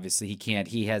down, obviously. He can't.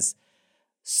 He has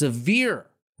severe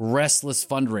restless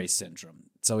fundraise syndrome,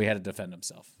 so he had to defend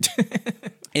himself.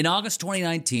 In August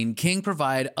 2019, King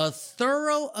provided a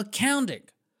thorough accounting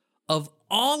of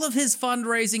all of his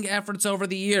fundraising efforts over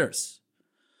the years.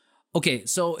 Okay,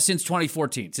 so since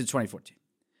 2014.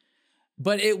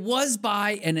 but it was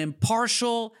by an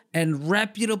impartial and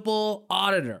reputable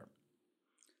auditor,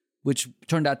 which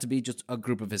turned out to be just a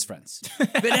group of his friends.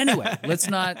 But anyway, let's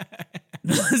not,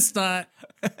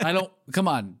 come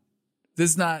on.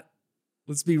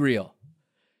 Let's be real.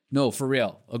 No, for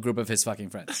real, a group of his fucking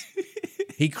friends.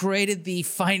 He created the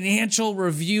Financial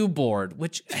Review Board,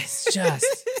 which is just,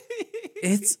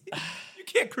 You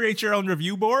can't create your own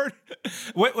review board.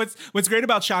 What's great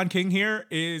about Sean King here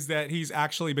is that he's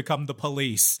actually become the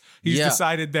police. He's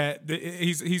decided that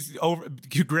he's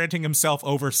granting himself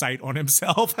oversight on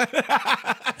himself.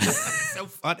 So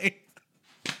funny.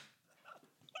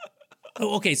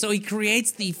 Okay, so he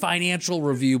creates the Financial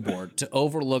Review Board to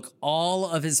overlook all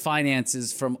of his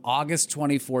finances from August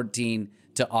 2014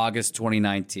 to August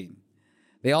 2019.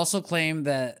 They also claim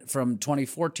that from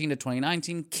 2014 to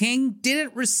 2019, King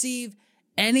didn't receive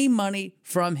any money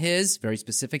from his, very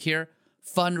specific here,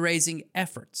 fundraising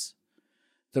efforts.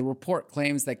 The report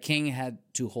claims that King had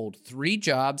to hold 3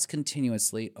 jobs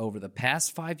continuously over the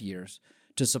past 5 years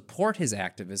to support his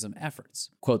activism efforts.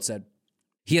 Quote said,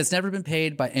 "He has never been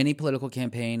paid by any political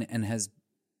campaign and has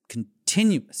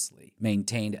continuously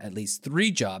maintained at least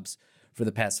 3 jobs for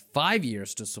the past 5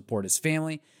 years to support his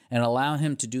family and allow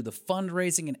him to do the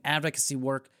fundraising and advocacy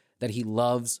work that he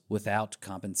loves without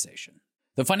compensation."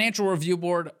 The Financial Review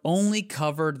Board only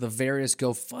covered the various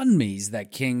GoFundMes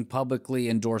that King publicly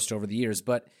endorsed over the years,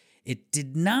 but it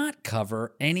did not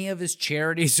cover any of his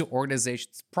charities or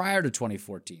organizations prior to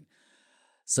 2014,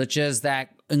 such as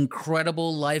that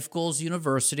incredible Life Goals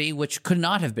University, which could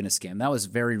not have been a scam. That was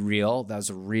very real. That was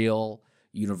a real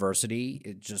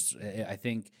university. I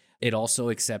think it also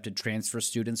accepted transfer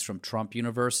students from Trump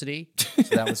University,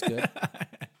 so that was good.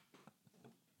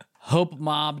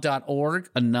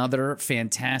 HopeMob.org, another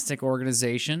fantastic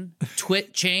organization.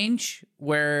 Twit Change,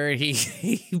 where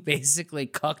he basically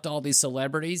cucked all these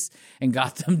celebrities and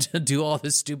got them to do all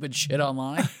this stupid shit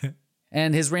online.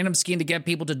 And his random scheme to get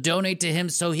people to donate to him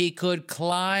so he could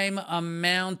climb a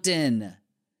mountain.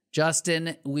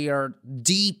 Justin, we are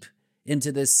deep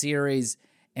into this series,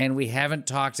 and we haven't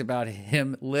talked about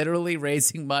him literally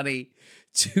raising money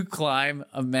to climb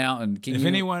a mountain. Can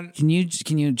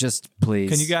you just please?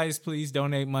 Can you guys please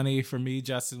donate money for me,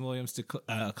 Justin Williams, to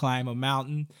climb a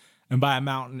mountain? And by a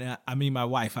mountain, I mean my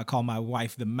wife. I call my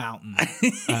wife the mountain,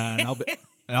 and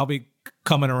I'll be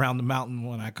coming around the mountain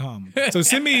when I come. So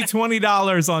send me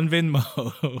 $20 on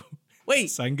Venmo.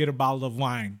 Wait, so I can get a bottle of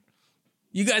wine.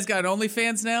 You guys got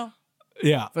OnlyFans now?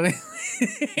 Yeah, but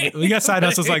we got side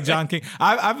hustles like John King.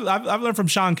 I've learned from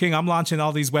Sean King. I'm launching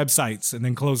all these websites and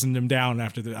then closing them down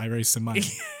after I raise some money.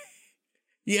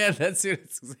 Yeah, that's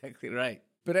exactly right.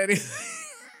 But anyway,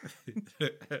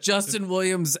 Justin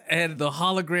Williams and the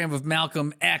hologram of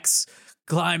Malcolm X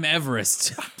climb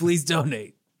Everest. Please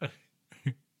donate.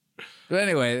 But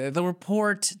anyway, the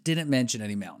report didn't mention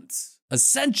any mountains.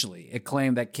 Essentially, it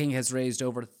claimed that King has raised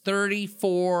over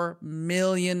 $34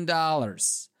 million.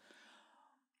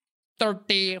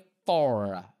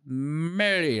 $34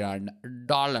 million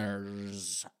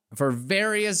for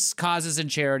various causes and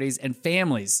charities and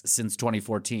families since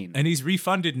 2014. And he's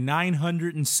refunded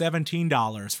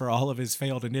 $917 for all of his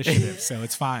failed initiatives, so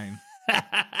it's fine.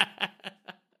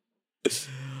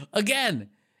 Again,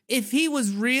 if he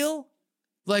was real,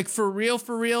 like for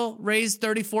real, raised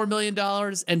 $34 million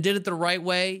and did it the right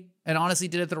way, and honestly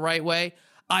did it the right way,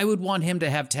 I would want him to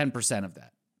have 10% of that.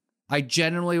 I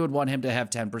genuinely would want him to have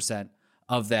 10%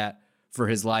 of that for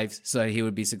his life so that he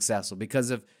would be successful.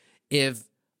 Because if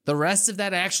the rest of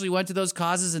that actually went to those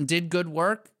causes and did good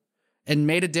work and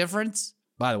made a difference,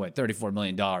 by the way, $34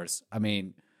 million. I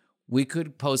mean, we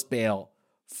could post bail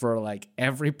for like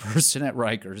every person at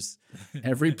Rikers,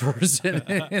 every person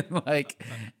in like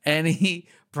any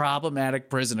problematic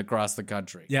prison across the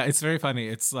country. Yeah, it's very funny.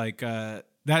 It's like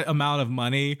that amount of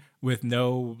money with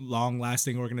no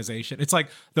long-lasting organization. It's like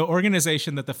the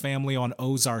organization that the family on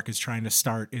Ozark is trying to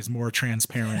start is more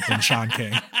transparent than Sean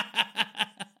King.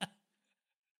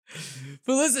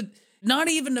 But listen, not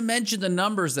even to mention the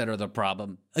numbers that are the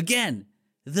problem. Again,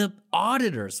 the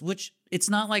auditors, which it's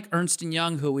not like Ernst &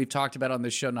 Young, who we've talked about on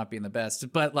this show not being the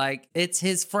best, but like it's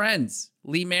his friends.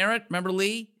 Lee Merritt, remember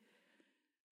Lee?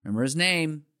 Remember his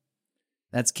name?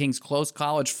 That's King's close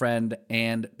college friend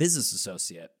and business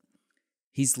associate.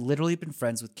 He's literally been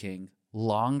friends with King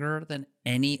longer than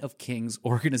any of King's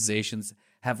organizations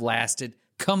have lasted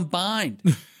combined.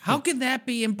 How can that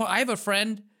be? I have a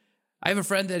friend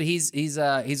that he's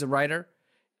a writer,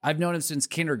 I've known him since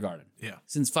kindergarten. Yeah.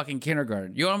 Since fucking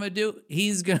kindergarten. You know what I'm gonna do?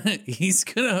 He's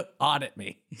gonna audit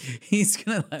me. He's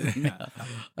gonna let me know.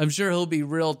 I'm sure he'll be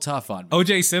real tough on me.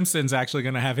 O.J. Simpson's actually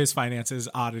going to have his finances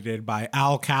audited by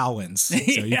Al Cowens. So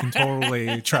you can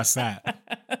totally trust that.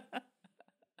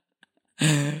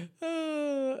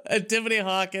 Tiffany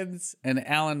Hawkins and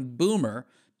Alan Boomer,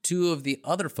 two of the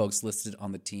other folks listed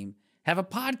on the team, have a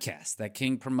podcast that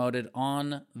King promoted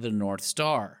on the North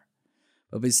Star.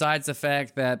 But besides the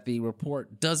fact that the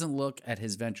report doesn't look at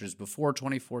his ventures before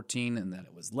 2014 and that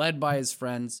it was led by his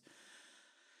friends,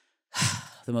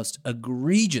 the most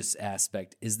egregious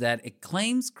aspect is that it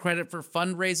claims credit for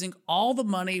fundraising all the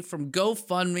money from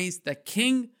GoFundMes that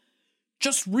King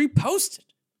just reposted.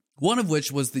 One of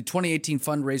which was the 2018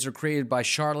 fundraiser created by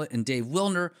Charlotte and Dave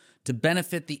Wilner to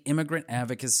benefit the immigrant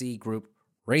advocacy group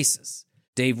Races.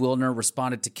 Dave Wilner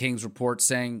responded to King's report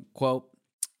saying, quote,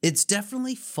 "It's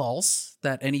definitely false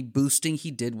that any boosting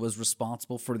he did was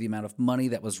responsible for the amount of money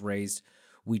that was raised.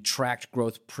 We tracked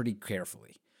growth pretty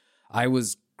carefully. I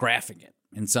was graphing it,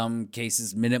 in some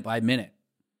cases minute by minute.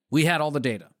 We had all the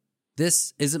data.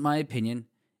 This isn't my opinion.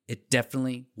 It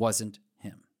definitely wasn't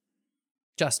him."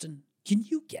 Justin, can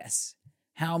you guess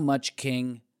how much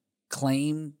King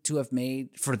claimed to have made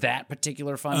for that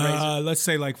particular fundraiser? Let's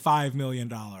say like $5 million.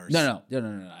 No.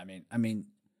 I mean,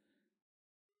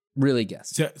 really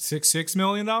guess. $6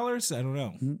 million? I don't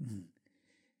know.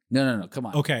 No. Come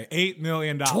on. Okay, $8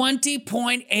 million.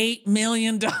 $20.8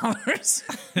 million.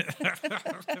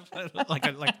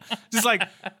 Just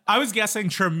I was guessing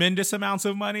tremendous amounts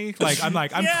of money.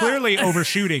 I'm clearly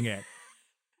overshooting it.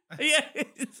 Yeah.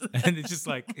 And it's just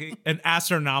an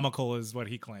astronomical is what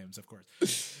he claims, of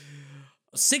course.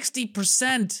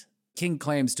 60% King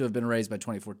claims to have been raised by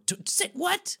 2014.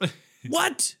 What?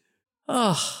 What?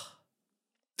 Oh.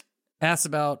 Asked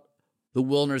about the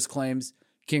Wilner's claims,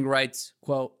 King writes,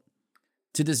 quote,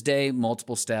 "To this day,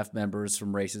 multiple staff members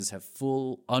from Races have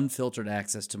full, unfiltered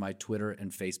access to my Twitter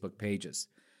and Facebook pages.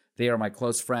 They are my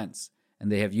close friends,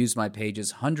 and they have used my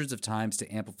pages hundreds of times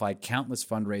to amplify countless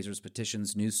fundraisers,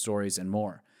 petitions, news stories, and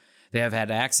more. They have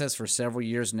had access for several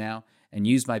years now and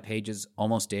use my pages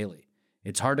almost daily.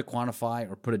 It's hard to quantify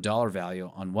or put a dollar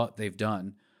value on what they've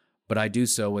done, but I do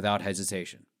so without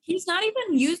hesitation." He's not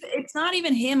even used. It's not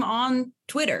even him on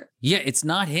Twitter. Yeah, it's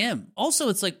not him. Also,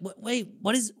 it's like, wait,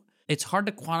 what is... It's hard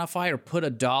to quantify or put a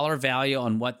dollar value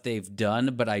on what they've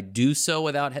done, but I do so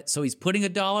without... So he's putting a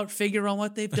dollar figure on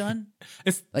what they've done?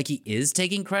 It's like he is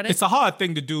taking credit? It's a hard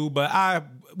thing to do, but I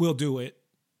will do it.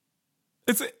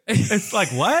 It's like,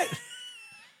 what?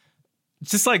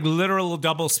 It's just like literal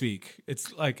doublespeak.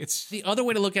 It's the other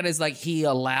way to look at it is like he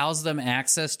allows them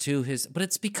access to his... But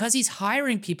it's because he's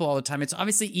hiring people all the time. It's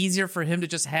obviously easier for him to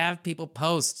just have people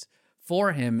post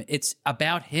for him. It's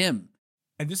about him.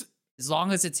 And this... As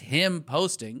long as it's him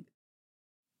posting.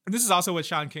 And this is also what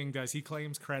Sean King does. He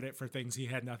claims credit for things he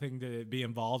had nothing to be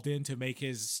involved in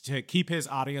to keep his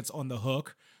audience on the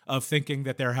hook of thinking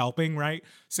that they're helping, right?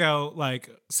 So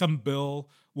some bill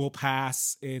will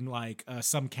pass in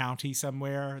some county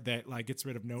somewhere that gets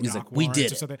rid of no-knock warrants we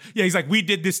did or something. Yeah, he's like, we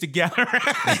did this together.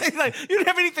 He's like, you didn't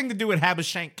have anything to do with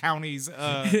Habashank County's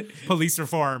police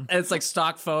reform. And it's like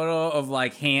stock photo of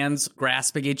hands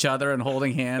grasping each other and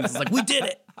holding hands. It's like, we did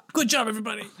it. Good job,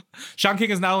 everybody. Sean King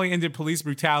has not only ended police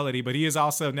brutality, but he is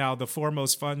also now the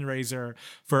foremost fundraiser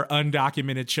for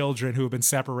undocumented children who have been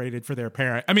separated from their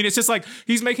parent. I mean, it's just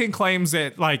he's making claims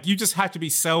that you just have to be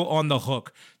so on the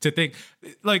hook to think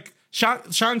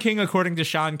Sean King, according to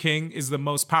Sean King, is the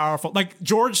most powerful.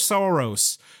 George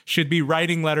Soros should be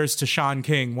writing letters to Sean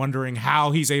King wondering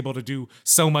how he's able to do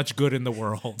so much good in the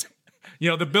world.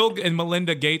 The Bill and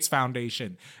Melinda Gates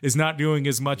Foundation is not doing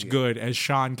as much good as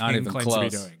Sean King claims to be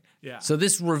doing. Yeah. So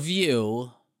this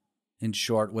review, in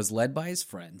short, was led by his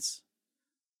friends,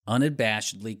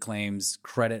 unabashedly claims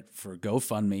credit for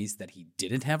GoFundMes that he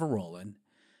didn't have a role in,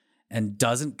 and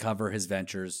doesn't cover his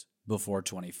ventures before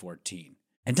 2014.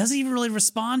 And doesn't even really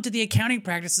respond to the accounting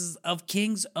practices of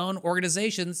King's own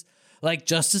organizations like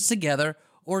Justice Together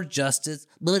or Justice,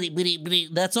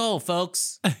 that's all,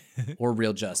 folks, or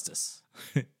Real Justice.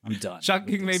 I'm done. Sean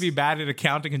King may be bad at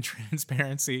accounting and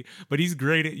transparency, but he's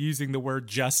great at using the word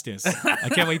justice. I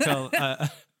can't wait till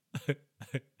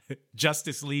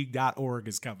justiceleague.org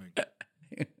is coming.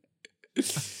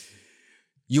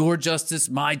 Your justice,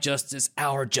 my justice,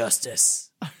 our justice.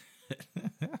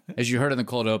 As you heard in the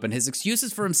cold open, his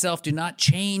excuses for himself do not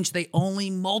change. They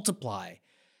only multiply,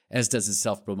 as does his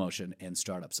self-promotion and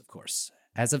startups, of course.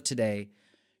 As of today,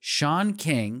 Sean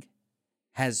King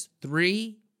has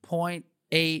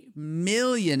 3.8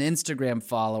 million Instagram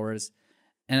followers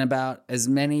and about as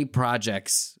many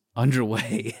projects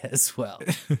underway as well.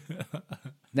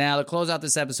 Now, to close out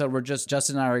this episode,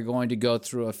 Justin and I are going to go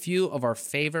through a few of our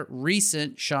favorite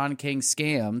recent Sean King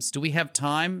scams. Do we have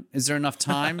time? Is there enough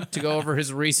time to go over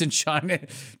his recent Sean?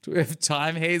 Do we have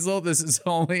time, Hazel? This is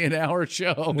only an hour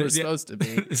show. We're supposed to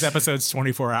be. This episode's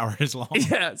 24 hours long.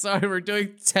 Yeah, sorry, we're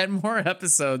doing 10 more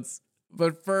episodes.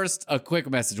 But first, a quick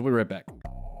message. We'll be right back.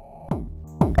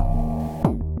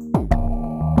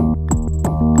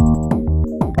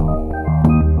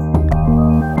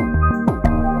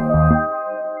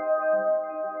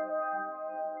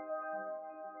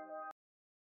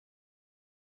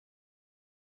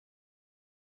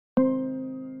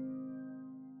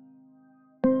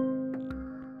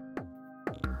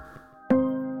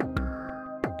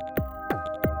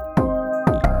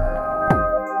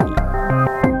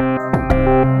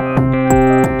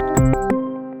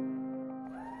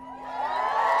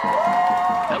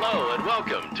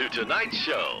 Tonight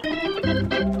Show.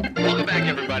 Welcome back,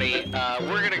 everybody.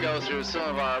 We're going to go through some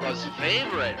of our most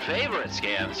favorite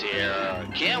scams here.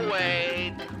 Can't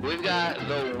wait. We've got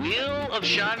the Wheel of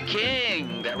Sean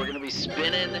King that we're going to be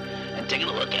spinning and taking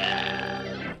a look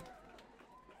at.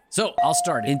 So I'll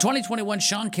start. In 2021,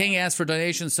 Sean King asked for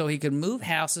donations so he could move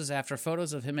houses after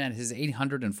photos of him at his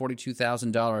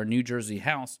 $842,000 New Jersey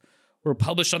house were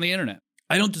published on the internet.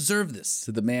 I don't deserve this,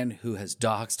 said the man who has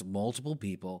doxed multiple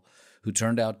people who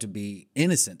turned out to be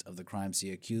innocent of the crimes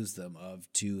he accused them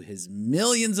of to his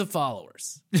millions of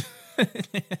followers.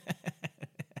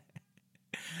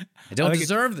 I don't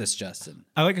deserve this, Justin.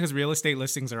 I like it because real estate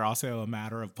listings are also a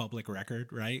matter of public record,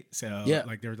 right? So yeah,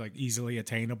 like they're like easily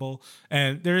attainable.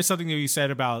 And there is something that you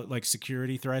said about like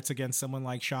security threats against someone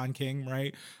like Sean King,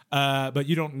 right? But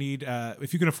you don't need,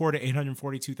 if you can afford an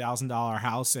 $842,000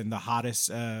 house in the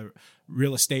hottest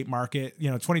real estate market,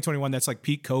 2021, that's like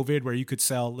peak COVID where you could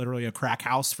sell literally a crack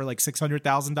house for like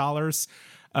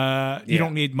 $600,000. You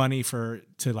don't need money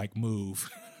to like move.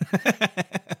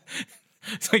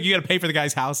 It's like you got to pay for the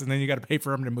guy's house and then you got to pay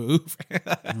for him to move.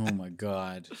 Oh my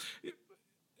God.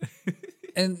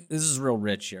 And this is real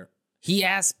rich here. He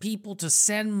asked people to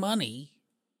send money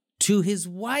to his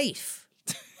wife.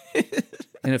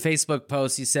 In a Facebook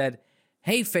post, he said,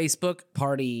 "Hey, Facebook,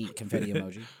 party confetti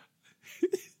emoji.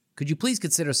 Could you please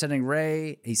consider sending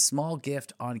Ray a small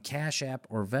gift on Cash App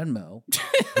or Venmo?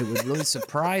 It would really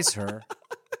surprise her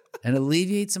and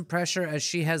alleviate some pressure as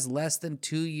she has less than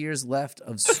 2 years left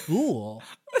of school."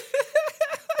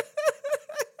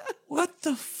 What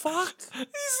the fuck?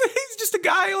 He's just a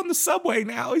guy on the subway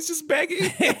now. He's just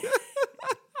begging.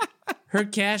 Her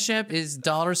Cash App is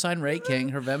 $Ray King.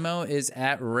 Her Venmo is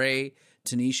at Ray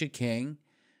Tanisha King.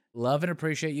 Love and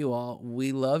appreciate you all.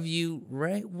 We love you,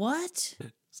 Ray. What?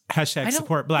 Hashtag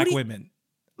support black women.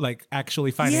 Like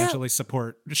actually financially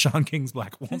support Sean King's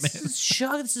black woman.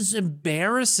 This is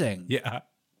embarrassing. Yeah.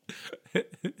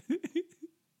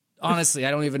 Honestly,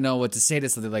 I don't even know what to say to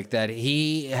something like that.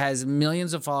 He has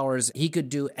millions of followers. He could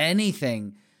do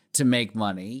anything to make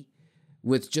money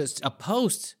with just a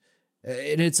post.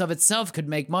 In itself could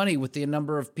make money with the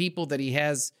number of people that he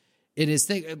has in his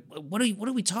thing. What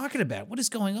are we talking about? What is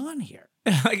going on here?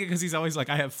 Like, because he's always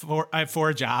like, I have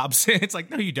four jobs. It's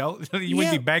like, no, you don't. You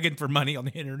wouldn't be begging for money on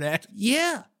the internet.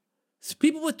 Yeah. So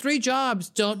people with 3 jobs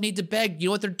don't need to beg. You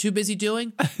know what they're too busy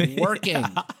doing? Working.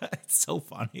 Yeah, it's so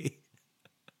funny.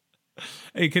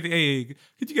 Hey, could you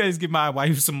guys give my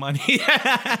wife some money?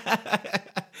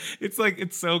 It's like,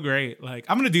 it's so great. Like,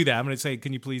 I'm going to do that. I'm going to say,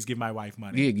 can you please give my wife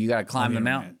money? You got to climb the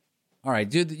mountain. All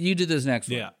right, you do this next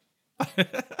one. Yeah.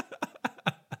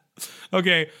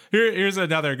 Okay, here's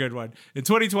another good one. In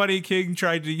 2020, King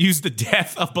tried to use the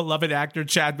death of beloved actor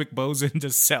Chadwick Boseman to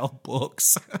sell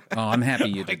books. Oh, I'm happy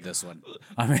you did this one.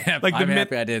 I'm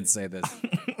happy I did say this.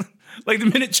 Like the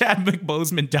minute Chadwick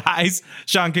Boseman dies,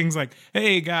 Sean King's like,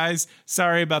 "Hey guys,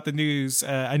 sorry about the news.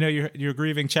 I know you're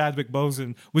grieving Chadwick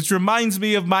Boseman, which reminds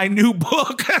me of my new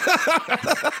book."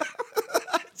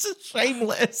 It's just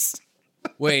shameless.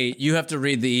 Wait, you have to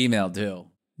read the email too.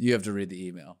 You have to read the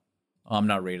email. I'm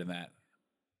not reading that.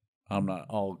 I'm not.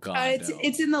 Oh God,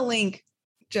 it's in the link,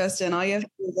 Justin. All you have to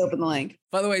do is open the link.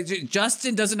 By the way,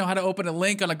 Justin doesn't know how to open a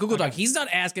link on a Google Doc. He's not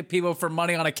asking people for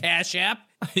money on a Cash App.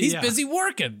 He's busy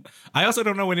working. I also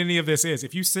don't know what any of this is.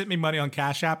 If you sent me money on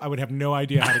Cash App, I would have no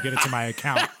idea how to get it to my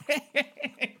account.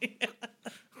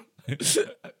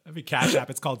 I mean, Cash App.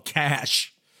 It's called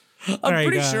Cash. I'm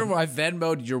pretty sure I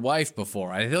Venmo'd your wife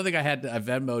before. I don't think I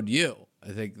Venmo'd you.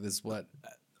 I think this is what.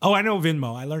 Oh, I know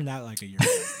Venmo. I learned that like a year ago.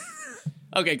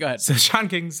 Okay, go ahead. So Sean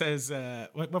King says,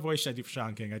 what voice should I do for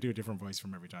Sean King? I do a different voice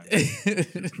from every time.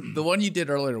 The one you did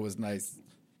earlier was nice.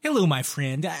 Hello, my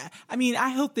friend. I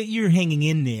hope that you're hanging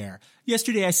in there.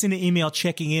 Yesterday, I sent an email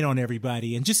checking in on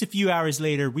everybody, and just a few hours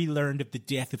later, we learned of the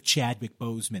death of Chadwick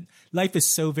Boseman. Life is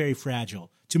so very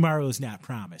fragile. Tomorrow is not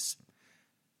promised.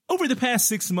 Over the past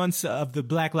 6 months of the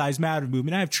Black Lives Matter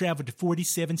movement, I have traveled to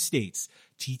 47 states,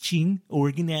 teaching,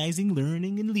 organizing,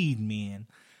 learning, and leading, man.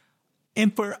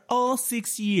 And for all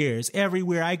 6 years,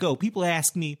 everywhere I go, people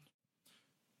ask me,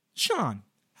 Sean,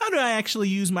 how do I actually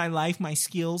use my life, my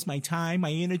skills, my time,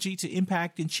 my energy to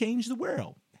impact and change the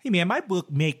world? Hey, man, my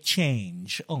book, Make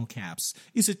Change, all caps,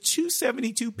 is a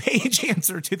 272-page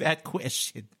answer to that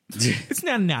question. It's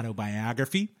not an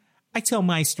autobiography. I tell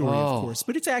my story, of course,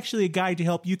 but it's actually a guide to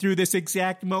help you through this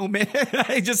exact moment.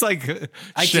 I just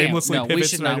shamelessly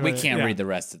pivots. We can't read the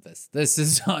rest of this. This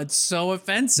is it's so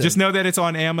offensive. Just know that it's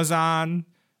on Amazon.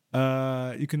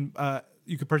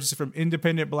 You can purchase it from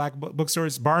independent black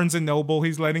bookstores, Barnes and Noble.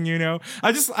 He's letting you know.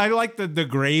 I like the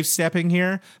grave stepping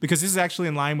here because this is actually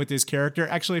in line with his character.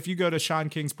 Actually, if you go to Sean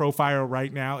King's profile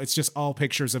right now, it's just all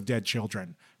pictures of dead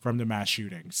children from the mass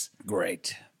shootings.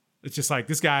 Great. It's just like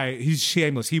this guy, he's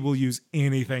shameless. He will use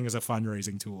anything as a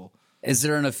fundraising tool. Is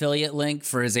there an affiliate link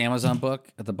for his Amazon book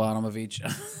at the bottom of each?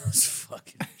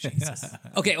 Fucking Jesus.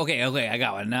 Okay. I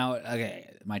got one. Now,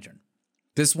 okay, my turn.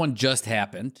 This one just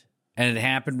happened, and it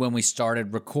happened when we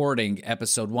started recording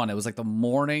episode 1. It was like the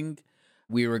morning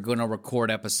we were going to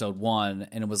record episode 1,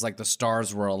 and it was like the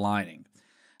stars were aligning.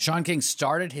 Sean King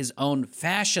started his own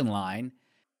fashion line.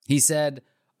 He said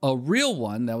a real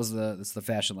one, that's the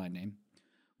fashion line name,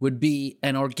 would be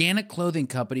an organic clothing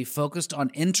company focused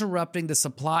on interrupting the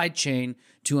supply chain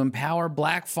to empower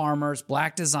black farmers,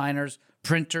 black designers,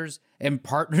 printers, and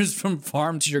partners from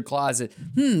farm to your closet.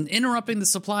 Interrupting the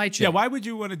supply chain. Yeah, why would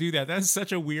you want to do that? That's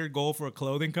such a weird goal for a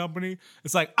clothing company.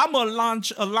 It's like, I'm going to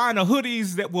launch a line of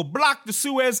hoodies that will block the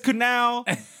Suez Canal,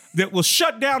 that will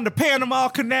shut down the Panama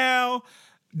Canal,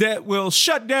 that will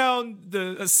shut down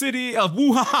the city of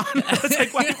Wuhan. It's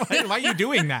like, why are you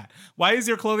doing that? Why is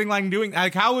your clothing line doing that?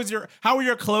 Like, how are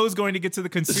your clothes going to get to the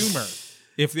consumer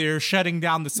if they're shutting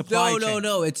down the supply chain?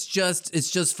 No. It's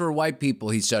just for white people.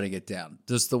 He's shutting it down.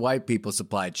 Just the white people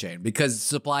supply chain, because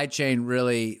supply chain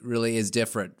really is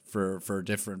different for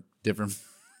different. They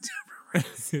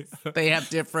have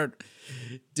different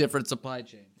supply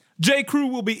chain. J. Crew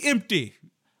will be empty,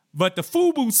 but the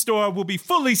FUBU store will be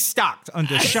fully stocked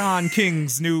under Sean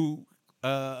King's new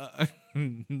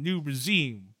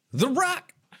regime. The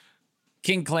Rock.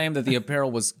 King claimed that the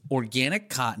apparel was organic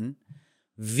cotton,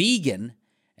 vegan,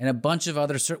 and a bunch of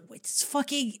other it's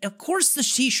fucking, of course the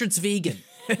t-shirt's vegan.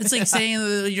 It's like saying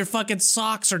that your fucking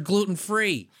socks are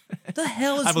gluten-free. What the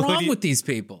hell is wrong with these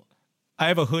people? I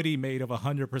have a hoodie made of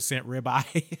 100%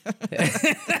 ribeye.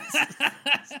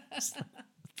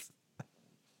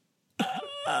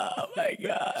 Oh my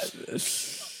God.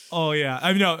 Oh yeah.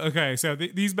 I know. Okay. So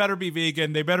these better be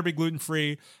vegan. They better be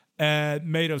gluten-free and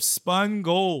made of spun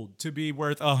gold to be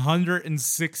worth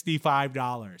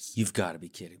 $165. You've got to be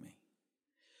kidding me.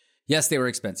 Yes, they were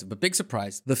expensive, but big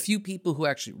surprise, the few people who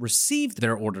actually received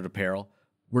their ordered apparel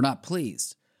were not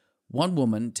pleased. One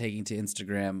woman taking to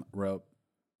Instagram wrote,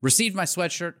 "Received my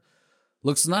sweatshirt.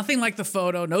 Looks nothing like the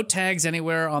photo. No tags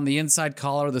anywhere on the inside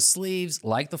collar or the sleeves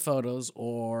like the photos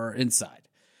or inside.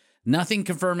 Nothing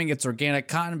confirming it's organic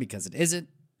cotton because it isn't.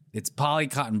 It's poly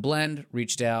cotton blend.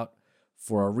 Reached out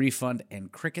for a refund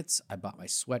and crickets. I bought my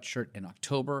sweatshirt in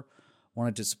October.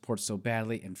 Wanted to support so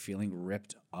badly and feeling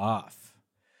ripped off."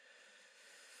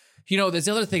 You know, there's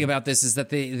the other thing about this is that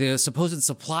the supposed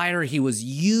supplier he was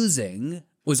using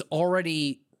was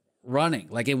already running.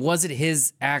 Like, it wasn't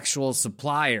his actual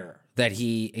supplier that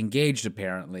he engaged,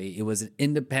 apparently. It was an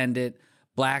independent,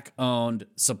 black-owned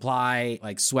supply,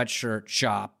 like, sweatshirt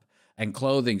shop and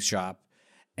clothing shop.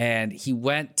 And he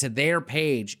went to their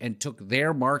page and took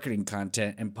their marketing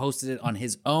content and posted it on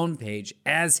his own page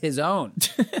as his own.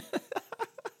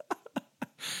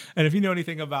 And if you know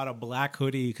anything about a black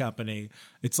hoodie company,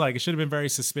 it's like it should have been very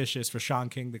suspicious for Sean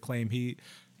King to claim he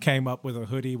came up with a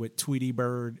hoodie with Tweety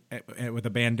Bird with a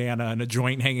bandana and a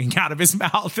joint hanging out of his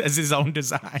mouth as his own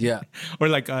design. Yeah. Or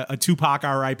like a Tupac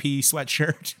R.I.P.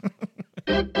 sweatshirt.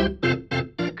 Good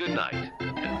night,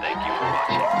 and thank you for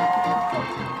watching.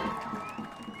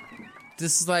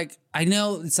 This is like, I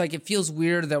know it's like, it feels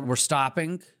weird that we're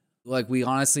stopping. Like, we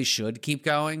honestly should keep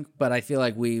going, but I feel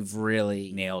like we've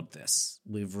really nailed this.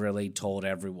 We've really told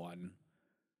everyone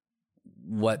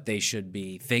what they should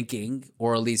be thinking,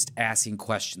 or at least asking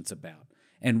questions about.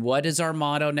 And what is our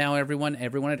motto now, everyone?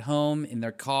 Everyone at home, in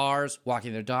their cars,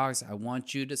 walking their dogs, I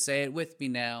want you to say it with me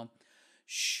now.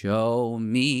 Show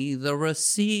me the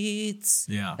receipts.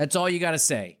 Yeah. That's all you got to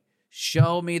say.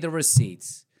 Show me the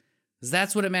receipts. Because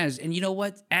that's what it matters. And you know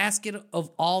what? Ask it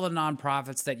of all the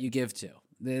nonprofits that you give to.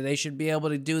 They should be able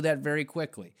to do that very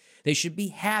quickly. They should be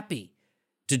happy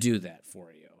to do that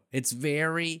for you. It's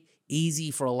very easy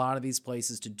for a lot of these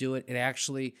places to do it. It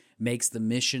actually makes the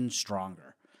mission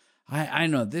stronger. I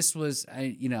know this was,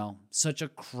 such a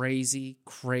crazy,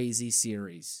 crazy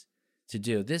series to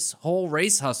do. This whole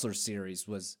Race Hustler series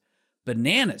was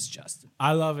bananas, Justin.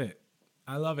 I love it.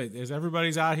 There's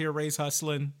everybody's out here race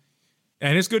hustling.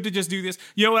 And it's good to just do this.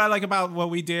 You know what I like about what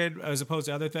we did as opposed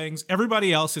to other things?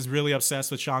 Everybody else is really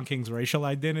obsessed with Sean King's racial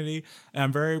identity. And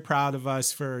I'm very proud of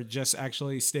us for just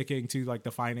actually sticking to like the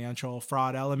financial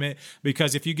fraud element.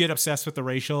 Because if you get obsessed with the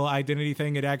racial identity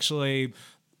thing, it actually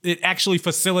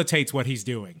facilitates what he's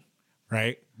doing,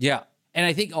 right? Yeah. And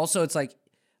I think also it's like,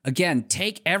 again,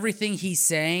 take everything he's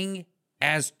saying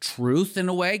as truth in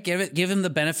a way. Give him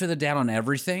the benefit of the doubt on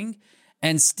everything.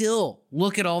 And still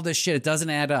look at all this shit. It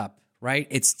doesn't add up. Right?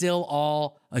 It's still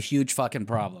all a huge fucking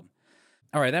problem.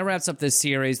 All right, that wraps up this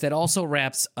series. That also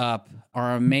wraps up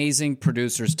our amazing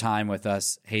producer's time with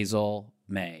us, Hazel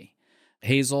May.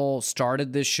 Hazel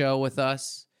started this show with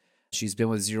us. She's been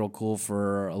with Zero Cool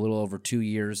for a little over 2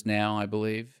 years now, I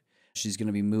believe. She's going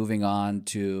to be moving on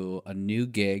to a new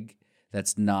gig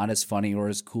that's not as funny or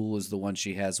as cool as the one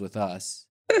she has with us.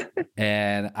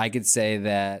 And I could say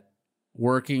that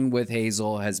working with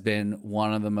Hazel has been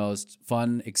one of the most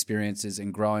fun experiences,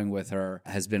 and growing with her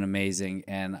has been amazing.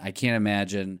 And I can't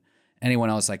imagine anyone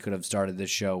else I could have started this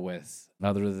show with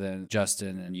other than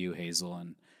Justin and you, Hazel.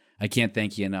 And I can't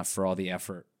thank you enough for all the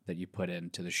effort that you put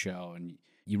into the show. And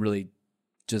you really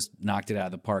just knocked it out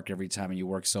of the park every time, and you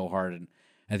work so hard. And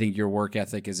I think your work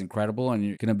ethic is incredible, and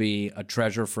you're going to be a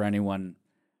treasure for anyone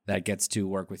that gets to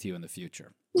work with you in the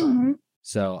future. Mm-hmm.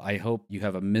 So I hope you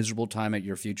have a miserable time at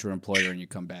your future employer and you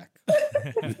come back.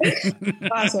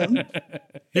 Awesome.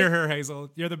 Hear,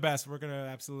 Hazel. You're the best. We're going to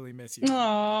absolutely miss you.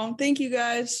 Oh, thank you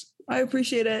guys. I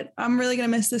appreciate it. I'm really going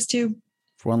to miss this too.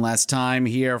 For one last time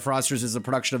here, Frosters is a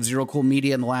production of Zero Cool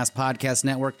Media and the Last Podcast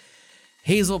Network.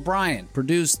 Hazel Bryant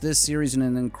produced this series in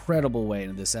an incredible way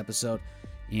in this episode.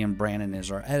 Ian Brannon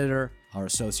is our editor. Our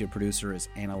associate producer is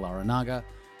Anna Laranaga.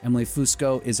 Emily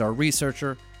Fusco is our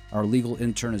researcher. Our legal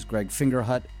intern is Greg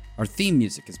Fingerhut. Our theme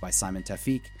music is by Simon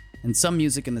Tafik. And some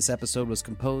music in this episode was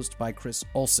composed by Chris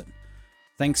Olson.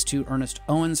 Thanks to Ernest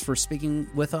Owens for speaking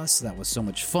with us. That was so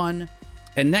much fun.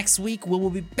 And next week, we will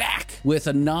be back with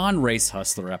a non-Race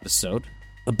Hustler episode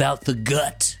about the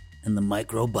gut and the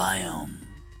microbiome.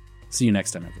 See you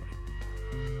next time,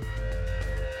 everybody.